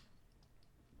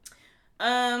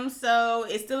 So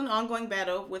it's still an ongoing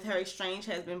battle with her estranged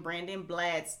husband, Brandon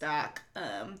Bladstock.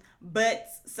 But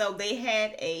so they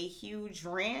had a huge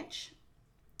ranch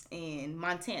in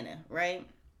Montana, right?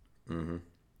 Mm-hmm.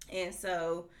 And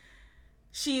so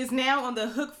she is now on the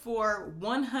hook for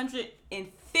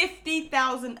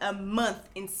 $150,000 a month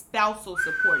in spousal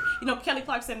support. You know, Kelly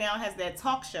Clarkson now has that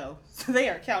talk show, so they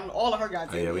are counting all of her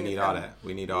goddamn. Oh yeah, we need all that.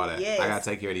 We need all that. Yes. I gotta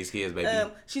take care of these kids, baby.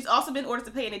 She's also been ordered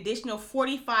to pay an additional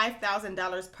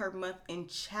 $45,000 per month in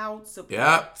child support.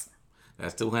 Yep,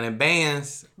 that's 200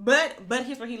 bands. But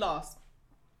here's where he lost.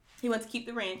 He wants to keep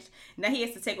the ranch. Now he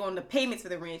has to take on the payments for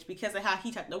the ranch because of how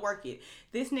he tried to work it.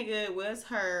 This nigga was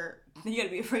her. You gotta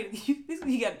be afraid of you.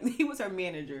 He was her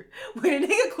manager. When a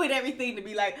nigga quit everything to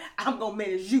be like, I'm gonna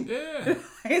manage you. Yeah,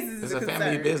 it's a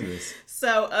family business.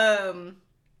 So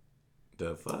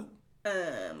the fuck.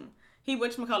 He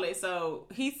whatchamacallit, so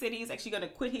he said he's actually gonna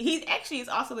quit. He actually is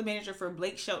also the manager for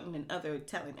Blake Shelton and other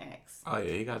talent acts. Oh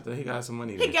yeah, he got some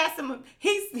money there. He got some.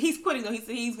 He's quitting though. He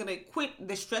said he's gonna quit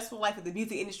the stressful life of the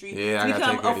music industry to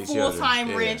become a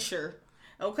full-time rancher.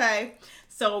 Okay,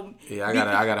 so yeah,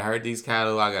 I gotta herd these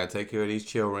cattle. I gotta take care of these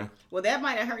children. Well, that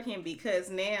might have hurt him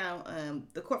because now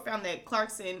the court found that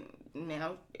Clarkson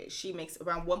now she makes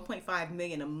around $1.5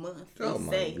 million a month.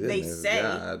 They say.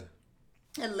 God.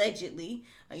 Allegedly,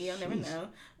 you'll never know.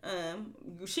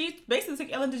 She basically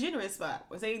took Ellen DeGeneres' spot.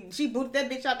 She booted that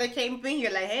bitch out that came up in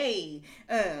here like, hey.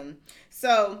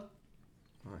 So.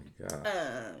 My God.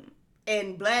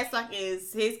 And Bladstock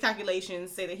his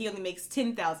calculations say that he only makes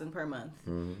 $10,000 per month.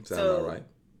 Sounds about right.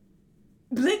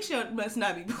 Blake Shelton must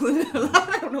not be pulling it a lot.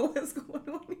 I don't know what's going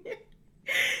on here,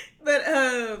 but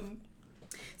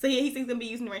So yeah, he thinks gonna be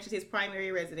using the ranch as his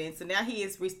primary residence. So now he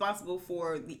is responsible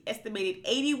for the estimated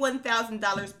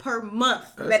 $81,000 per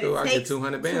month that it takes to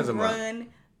run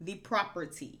the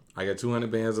property. I get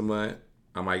 200 bands a month.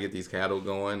 I might get these cattle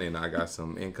going, and I got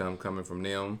some income coming from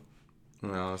them. You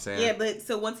know what I'm saying? Yeah, but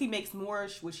so once he makes more,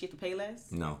 would she have to pay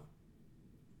less? No.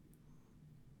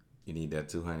 You need that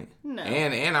 200. No.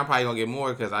 And I'm probably gonna get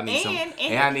more because I need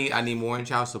I need more in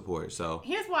child support. So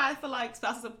here's why I feel like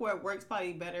spousal support works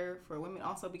probably better for women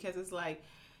also because it's like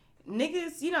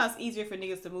niggas, you know, it's easier for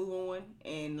niggas to move on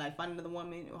and like find another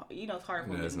woman. You know, it's harder for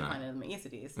women to find another man. Yes,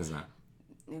 it is. It's not.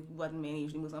 If one man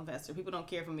usually moves on faster. People don't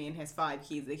care if a man has 5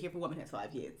 kids. They care if a woman has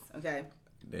 5 kids. Okay.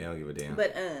 They don't give a damn.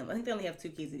 But I think they only have 2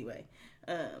 kids anyway.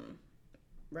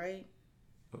 Right?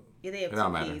 Yeah, they have 2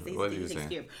 kids. What are you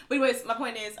saying? But anyways, my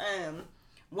point is,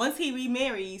 once he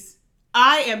remarries,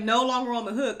 I am no longer on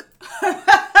the hook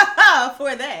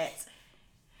for that.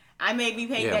 I may be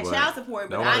paying that child support,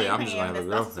 but I ain't paying that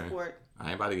spousal support.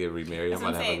 I ain't about to get remarried. I'm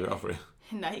about to have a girlfriend.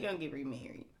 No, he gonna get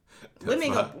remarried.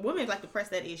 Women like to press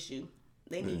that issue.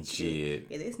 They need shit.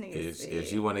 Yeah, this nigga if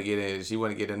she want to get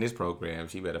in this program,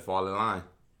 she better fall in line.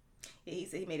 Yeah, he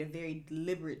said he made a very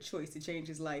deliberate choice to change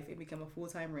his life and become a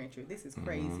full-time rancher. This is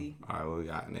crazy. All right, what we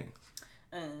got next?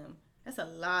 That's a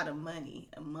lot of money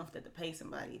a month to pay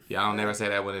somebody. Yeah, I don't never say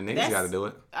that when a nigga's got to do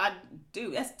it. I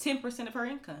do. That's 10% of her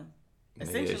income.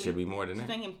 Essentially, it should be more than that.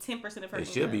 Paying him 10% of her income. It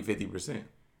should be 50%.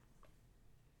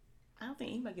 I don't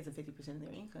think anybody gets a 50% of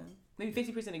their income. Maybe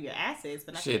 50% of your assets,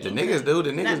 but not shit. The niggas do.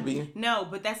 The niggas be. No,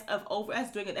 but that's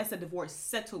that's a divorce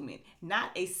settlement,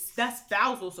 not that's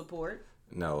spousal support.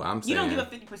 No, I'm saying you don't give up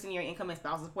 50% of your income as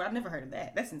spousal support. I've never heard of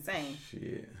that. That's insane.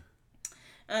 Shit.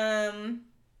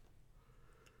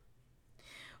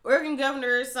 Oregon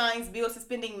governor signs bill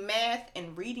suspending math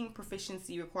and reading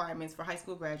proficiency requirements for high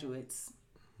school graduates.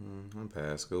 I'm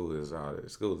past school is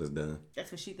done.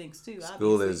 That's what she thinks too.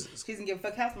 School obviously. She doesn't give a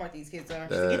fuck how smart these kids are.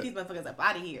 She get these motherfuckers up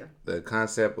out of here. The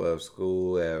concept of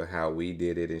school and how we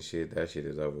did it and shit, that shit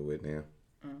is over with now.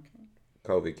 Okay.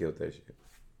 COVID killed that shit.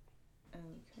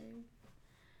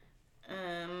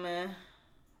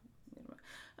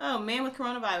 Oh, man with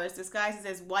coronavirus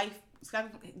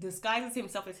disguises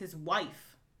himself as his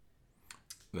wife.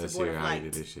 Let's hear how you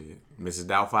did this shit. Mrs.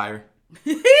 Doubtfire?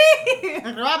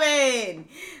 Robin!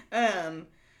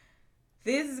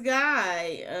 This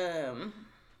guy,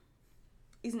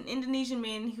 he's an Indonesian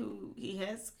man who he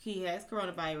has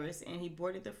coronavirus, and he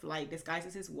boarded the flight disguised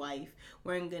as his wife,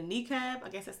 wearing a niqab. I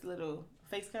guess that's the little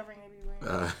face covering that he's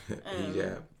wearing.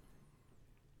 Yeah.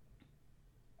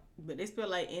 But they spell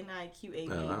like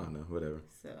Niqab. I don't know. Whatever.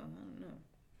 So I don't know.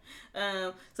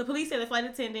 So police said the flight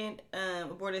attendant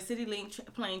aboard a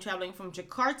CityLink plane traveling from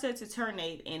Jakarta to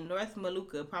Ternate in North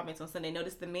Maluku province on Sunday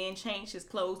noticed the man changed his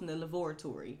clothes in the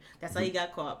laboratory. That's how he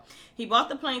got caught. He bought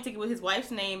the plane ticket with his wife's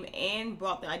name and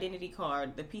brought the identity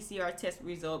card, the PCR test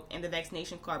result, and the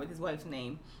vaccination card with his wife's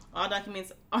name. All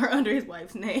documents are under his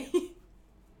wife's name.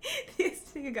 This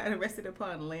nigga got arrested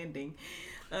upon landing.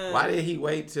 Why did he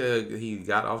wait till he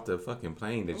got off the fucking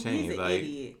plane to change? He's an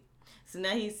idiot. So now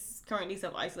he's currently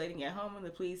self-isolating at home, and the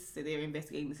police said they're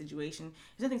investigating the situation.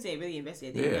 There's nothing saying really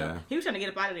investigate. Yeah. He was trying to get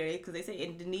up out of there because they say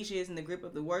Indonesia is in the grip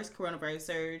of the worst coronavirus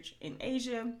surge in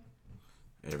Asia.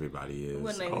 Everybody is.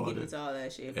 We're not even getting into all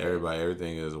that shit.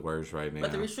 Everything is worse right now.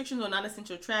 But the restrictions on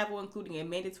non-essential travel, including a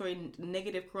mandatory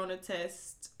negative corona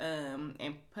test,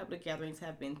 and public gatherings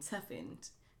have been toughened.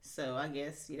 So I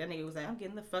guess that nigga was like, I'm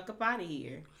getting the fuck up out of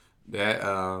here. That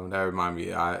reminded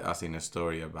me. I seen a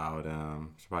story about.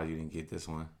 Surprised you didn't get this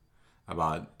one.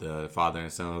 About the father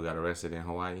and son who got arrested in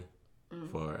Hawaii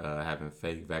for having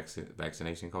fake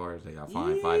vaccination cards. They got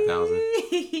fined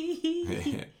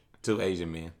 $5,000. 2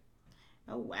 Asian men.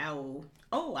 Oh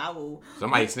wow.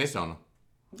 Somebody snitched on them.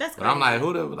 That's crazy. But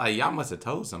I'm like, y'all must have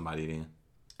told somebody then.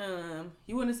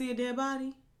 You want to see a dead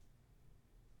body?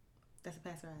 That's a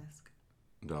pastor ask.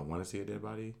 Do I want to see a dead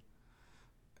body?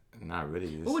 Not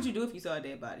really. What would you do if you saw a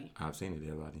dead body? I've seen a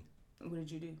dead body. What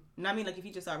did you do? No, I mean, like if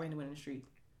you just saw a random one in the street.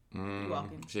 You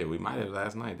walking. Shit, we might have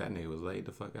last night. That nigga was laid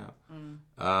the fuck out.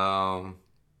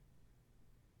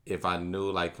 If I knew,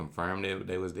 like, confirmed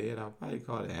they was dead, I'd probably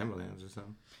call the ambulance or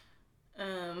something.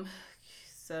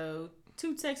 So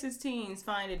 2 Texas teens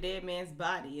find a dead man's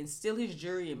body and steal his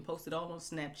jewelry and post it all on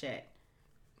Snapchat.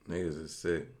 Niggas is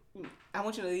sick. I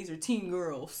want you to know these are teen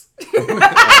girls.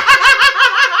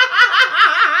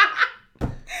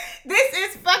 This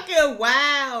is fucking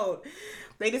wild.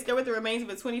 They discovered the remains of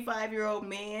a 25-year-old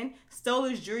man, stole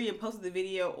his jewelry, and posted the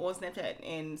video on Snapchat.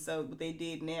 And so what they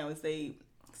did now is they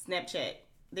Snapchat.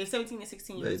 They're 17 and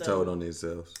 16 years old. They told on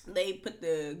themselves. They put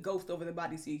the ghost over the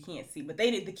body so you can't see. But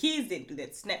the kids didn't do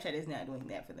that. Snapchat is not doing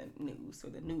that for the news. So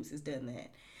the news has done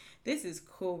that. This is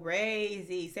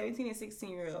crazy. 17 and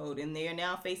 16-year-old. And they are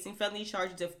now facing felony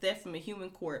charges of theft from a human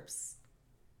corpse.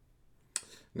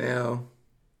 Now,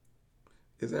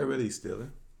 is that really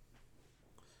stealing?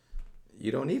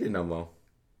 You don't need it no more.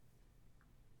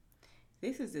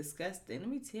 This is disgusting. Let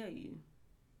me tell you.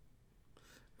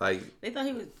 Like, they thought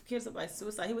he was killed by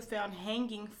suicide. He was found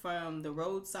hanging from the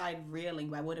roadside railing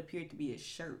by what appeared to be his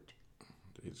shirt.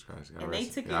 Jesus Christ! And they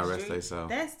took his shirt.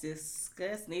 That's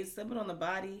disgusting. They stumbled on the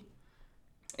body.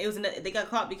 It was they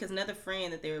got caught because another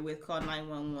friend that they were with called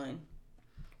 911.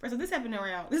 First, so this happened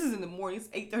around. This is in the morning. It's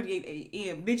 8:38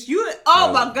 a.m. Bitch,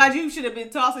 my God, you should have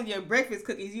been tossing your breakfast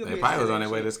cookies. They probably was on their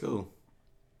way to school.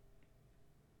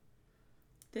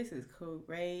 This is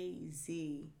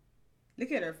crazy.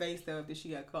 Look at her face though after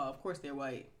she got caught. Of course they're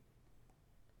white.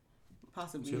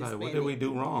 Possibly She's Hispanic. like, what did we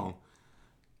do wrong?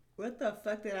 What the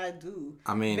fuck did I do?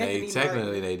 I mean, they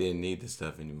didn't need the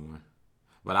stuff anymore.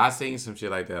 But I seen some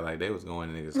shit like that. Like they was going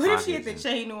in niggas' What if she had the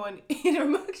chain on in her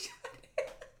mugshot?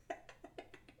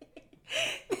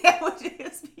 That would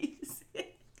just be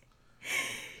sick.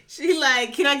 She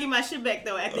like, can I get my shit back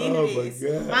though? At the end of this,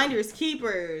 finders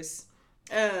keepers.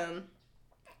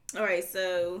 All right,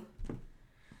 so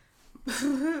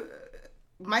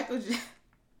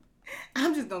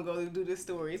I'm just gonna go do this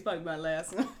story. It's probably my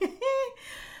last one.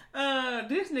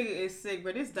 This nigga is sick,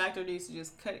 but this doctor needs to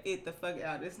just cut it the fuck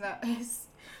out. It's not.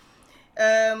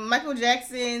 Michael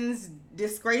Jackson's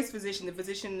disgraced physician, the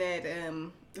physician that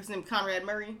what's his name, Conrad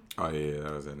Murray. Oh yeah,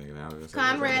 that was that nigga.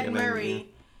 Conrad Murray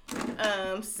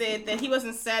said that he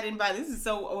wasn't saddened by this. Is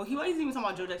so. Oh, he wasn't even talking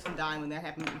about Joe Jackson dying when that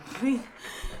happened.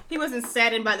 He wasn't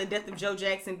saddened by the death of Joe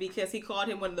Jackson because he called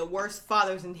him one of the worst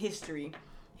fathers in history.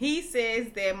 He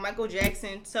says that Michael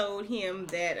Jackson told him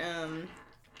that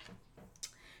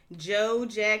Joe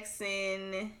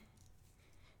Jackson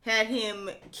had him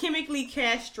chemically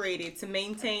castrated to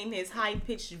maintain his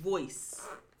high-pitched voice.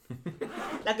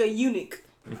 Like a eunuch.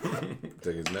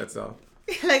 Took his nuts off.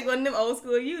 Like one of them old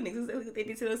school eunuchs. That's what they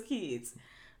did to those kids.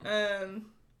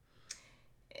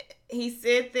 He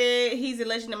said that he's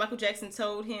alleging that Michael Jackson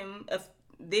told him of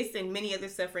this and many other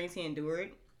sufferings he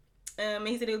endured.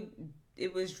 He said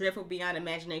it was dreadful beyond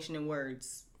imagination and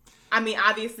words. I mean,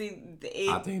 obviously,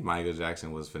 I think Michael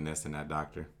Jackson was finessing that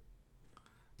doctor.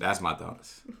 That's my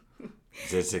thoughts.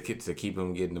 Just to keep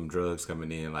him getting them drugs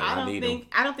coming in. Like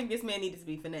I don't think this man needs to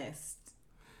be finessed.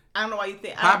 I don't know why you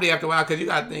think. Probably after a while, because you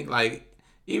gotta think like,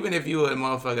 even if you a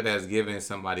motherfucker that's giving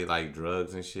somebody like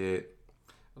drugs and shit,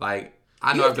 like.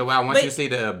 I know after a while, once you see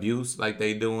the abuse like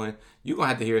they doing, you gonna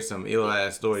have to hear some ill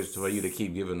ass stories for you to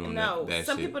keep giving them that shit.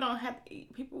 Some people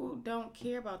don't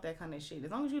care about that kind of shit.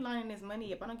 As long as you lining this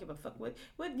money up, I don't give a fuck what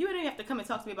you don't even have to come and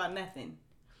talk to me about nothing.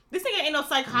 This nigga ain't no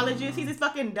psychologist. He's a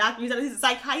fucking doctor. He's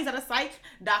not a psych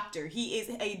doctor. He is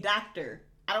a doctor.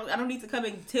 I don't need to come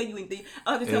and tell you anything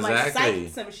other than my psych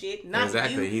some shit. Not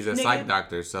exactly. You, he's a nigga. Psych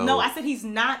doctor. So no, I said he's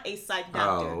not a psych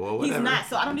doctor. Oh, well, he's not.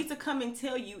 So I don't need to come and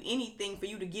tell you anything for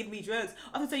you to give me drugs.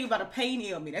 I have to tell you about a pain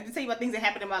ailment. I have to tell you about things that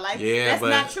happened in my life. Yeah, that's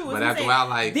not true. But after a while,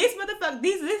 like this motherfucker,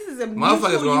 this is a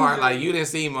motherfuckers go hard. Like you didn't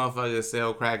see motherfuckers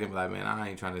sell crack and be like, man,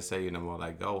 I ain't trying to sell you no more.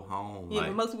 Like go home. Yeah, like,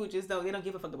 but most people just don't. They don't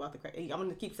give a fuck about the crack. I'm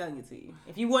gonna keep selling it to you.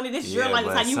 If you wanted this, your life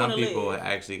is how you want to live. Some people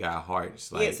actually got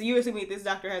hearts. Like, yeah, so you're assuming this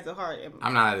doctor has a heart.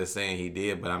 I'm not just saying he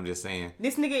did, but I'm just saying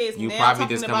this nigga is you now probably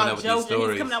talking just coming about up with Joe. these stories.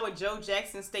 He's coming out with Joe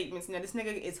Jackson statements now. This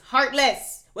nigga is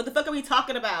heartless. What the fuck are we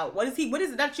talking about? What is he? What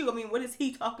is that you? I mean, what is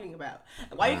he talking about?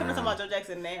 Why are you coming to talk about Joe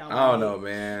Jackson now? I don't know,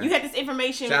 man. You had this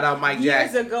information. Shout out Mike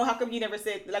years ago. How come you never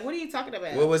said? Like, what are you talking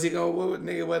about? What was he going? What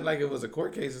nigga? What like it was a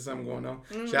court case or something going on?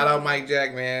 Mm-hmm. Shout out Mike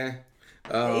Jack, man.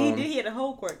 He had a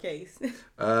whole court case.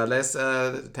 Let's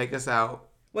take us out.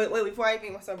 Wait. Before I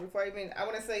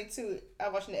want to say too. I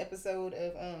watched an episode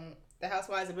of The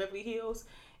Housewives of Beverly Hills,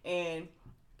 and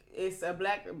it's a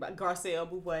black Garcelle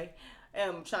Bouboy,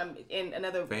 and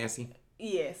another fancy.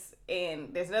 Yes,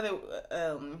 and there's another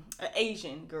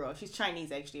Asian girl. She's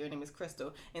Chinese actually. Her name is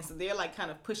Crystal, and so they're like kind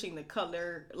of pushing the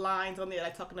color lines on there,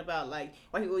 like talking about like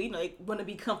why people they want to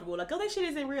be comfortable, like that shit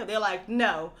isn't real. They're like,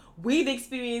 no, we've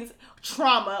experienced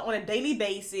trauma on a daily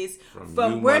basis.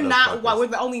 We're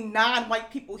the only non-white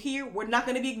people here. We're not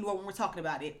going to be ignored when we're talking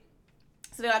about it.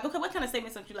 So they're like, okay, what kind of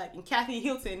statements don't you like? And Kathy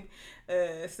Hilton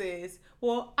says,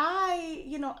 well,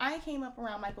 I came up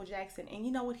around Michael Jackson, and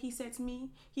you know what he said to me?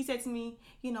 He said to me,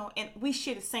 and we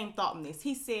share the same thought on this.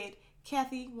 He said,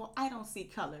 Kathy, well, I don't see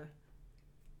color.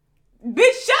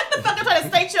 Bitch, shut the fuck up trying to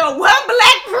state your one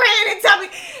black friend and tell me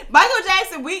Michael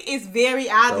Jackson, it's very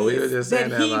obvious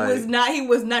that he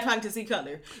was not trying to see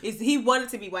color. He wanted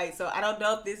to be white, so I don't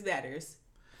know if this matters.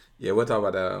 Yeah, we'll talk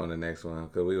about that on the next one.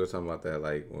 Because we were talking about that,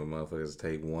 like, when motherfuckers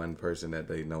take one person that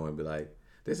they know and be like,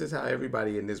 this is how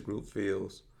everybody in this group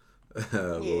feels.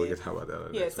 But we can talk about that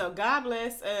on the next one. God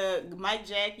bless Mike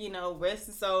Jack, rest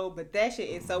his soul. But that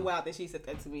shit is so wild that she said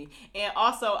that to me. And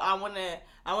also, I want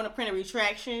to print a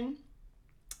retraction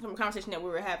from a conversation that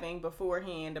we were having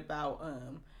beforehand about...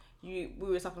 we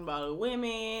were talking about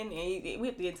women, and we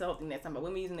have to get into the whole thing next time about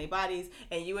women using their bodies.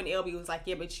 And you and LB was like,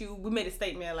 yeah, but we made a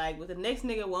statement like, what the next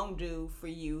nigga won't do for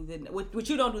you, then what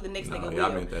you don't do, the next nigga will. I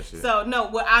meant that shit. So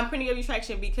no, I'm printing a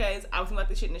retraction because I was thinking about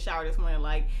this shit in the shower this morning.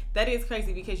 Like that is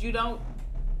crazy because you don't.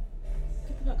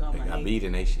 Get the fuck off my head. Beat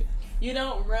in that shit. You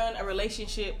don't run a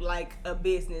relationship like a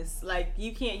business. Like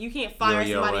you can't fire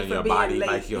somebody for being late.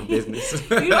 Like your business.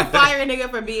 You don't fire a nigga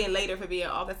for being late or for being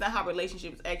off. That's not how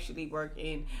relationships actually work.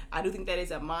 And I do think that is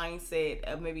a mindset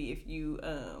of maybe if you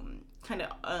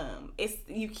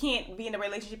you can't be in a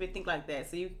relationship and think like that.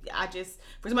 So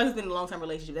for somebody who's been in a long term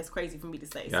relationship, that's crazy for me to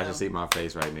say. Y'all should see my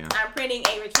face right now. I'm printing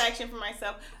a retraction for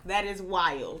myself. That is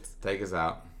wild. Take us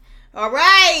out. All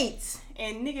right,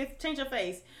 and niggas, change your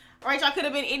face. All right, y'all could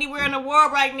have been anywhere in the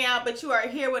world right now, but you are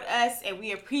here with us, and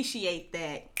we appreciate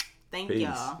that. Thank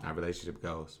y'all. Our relationship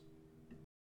goes.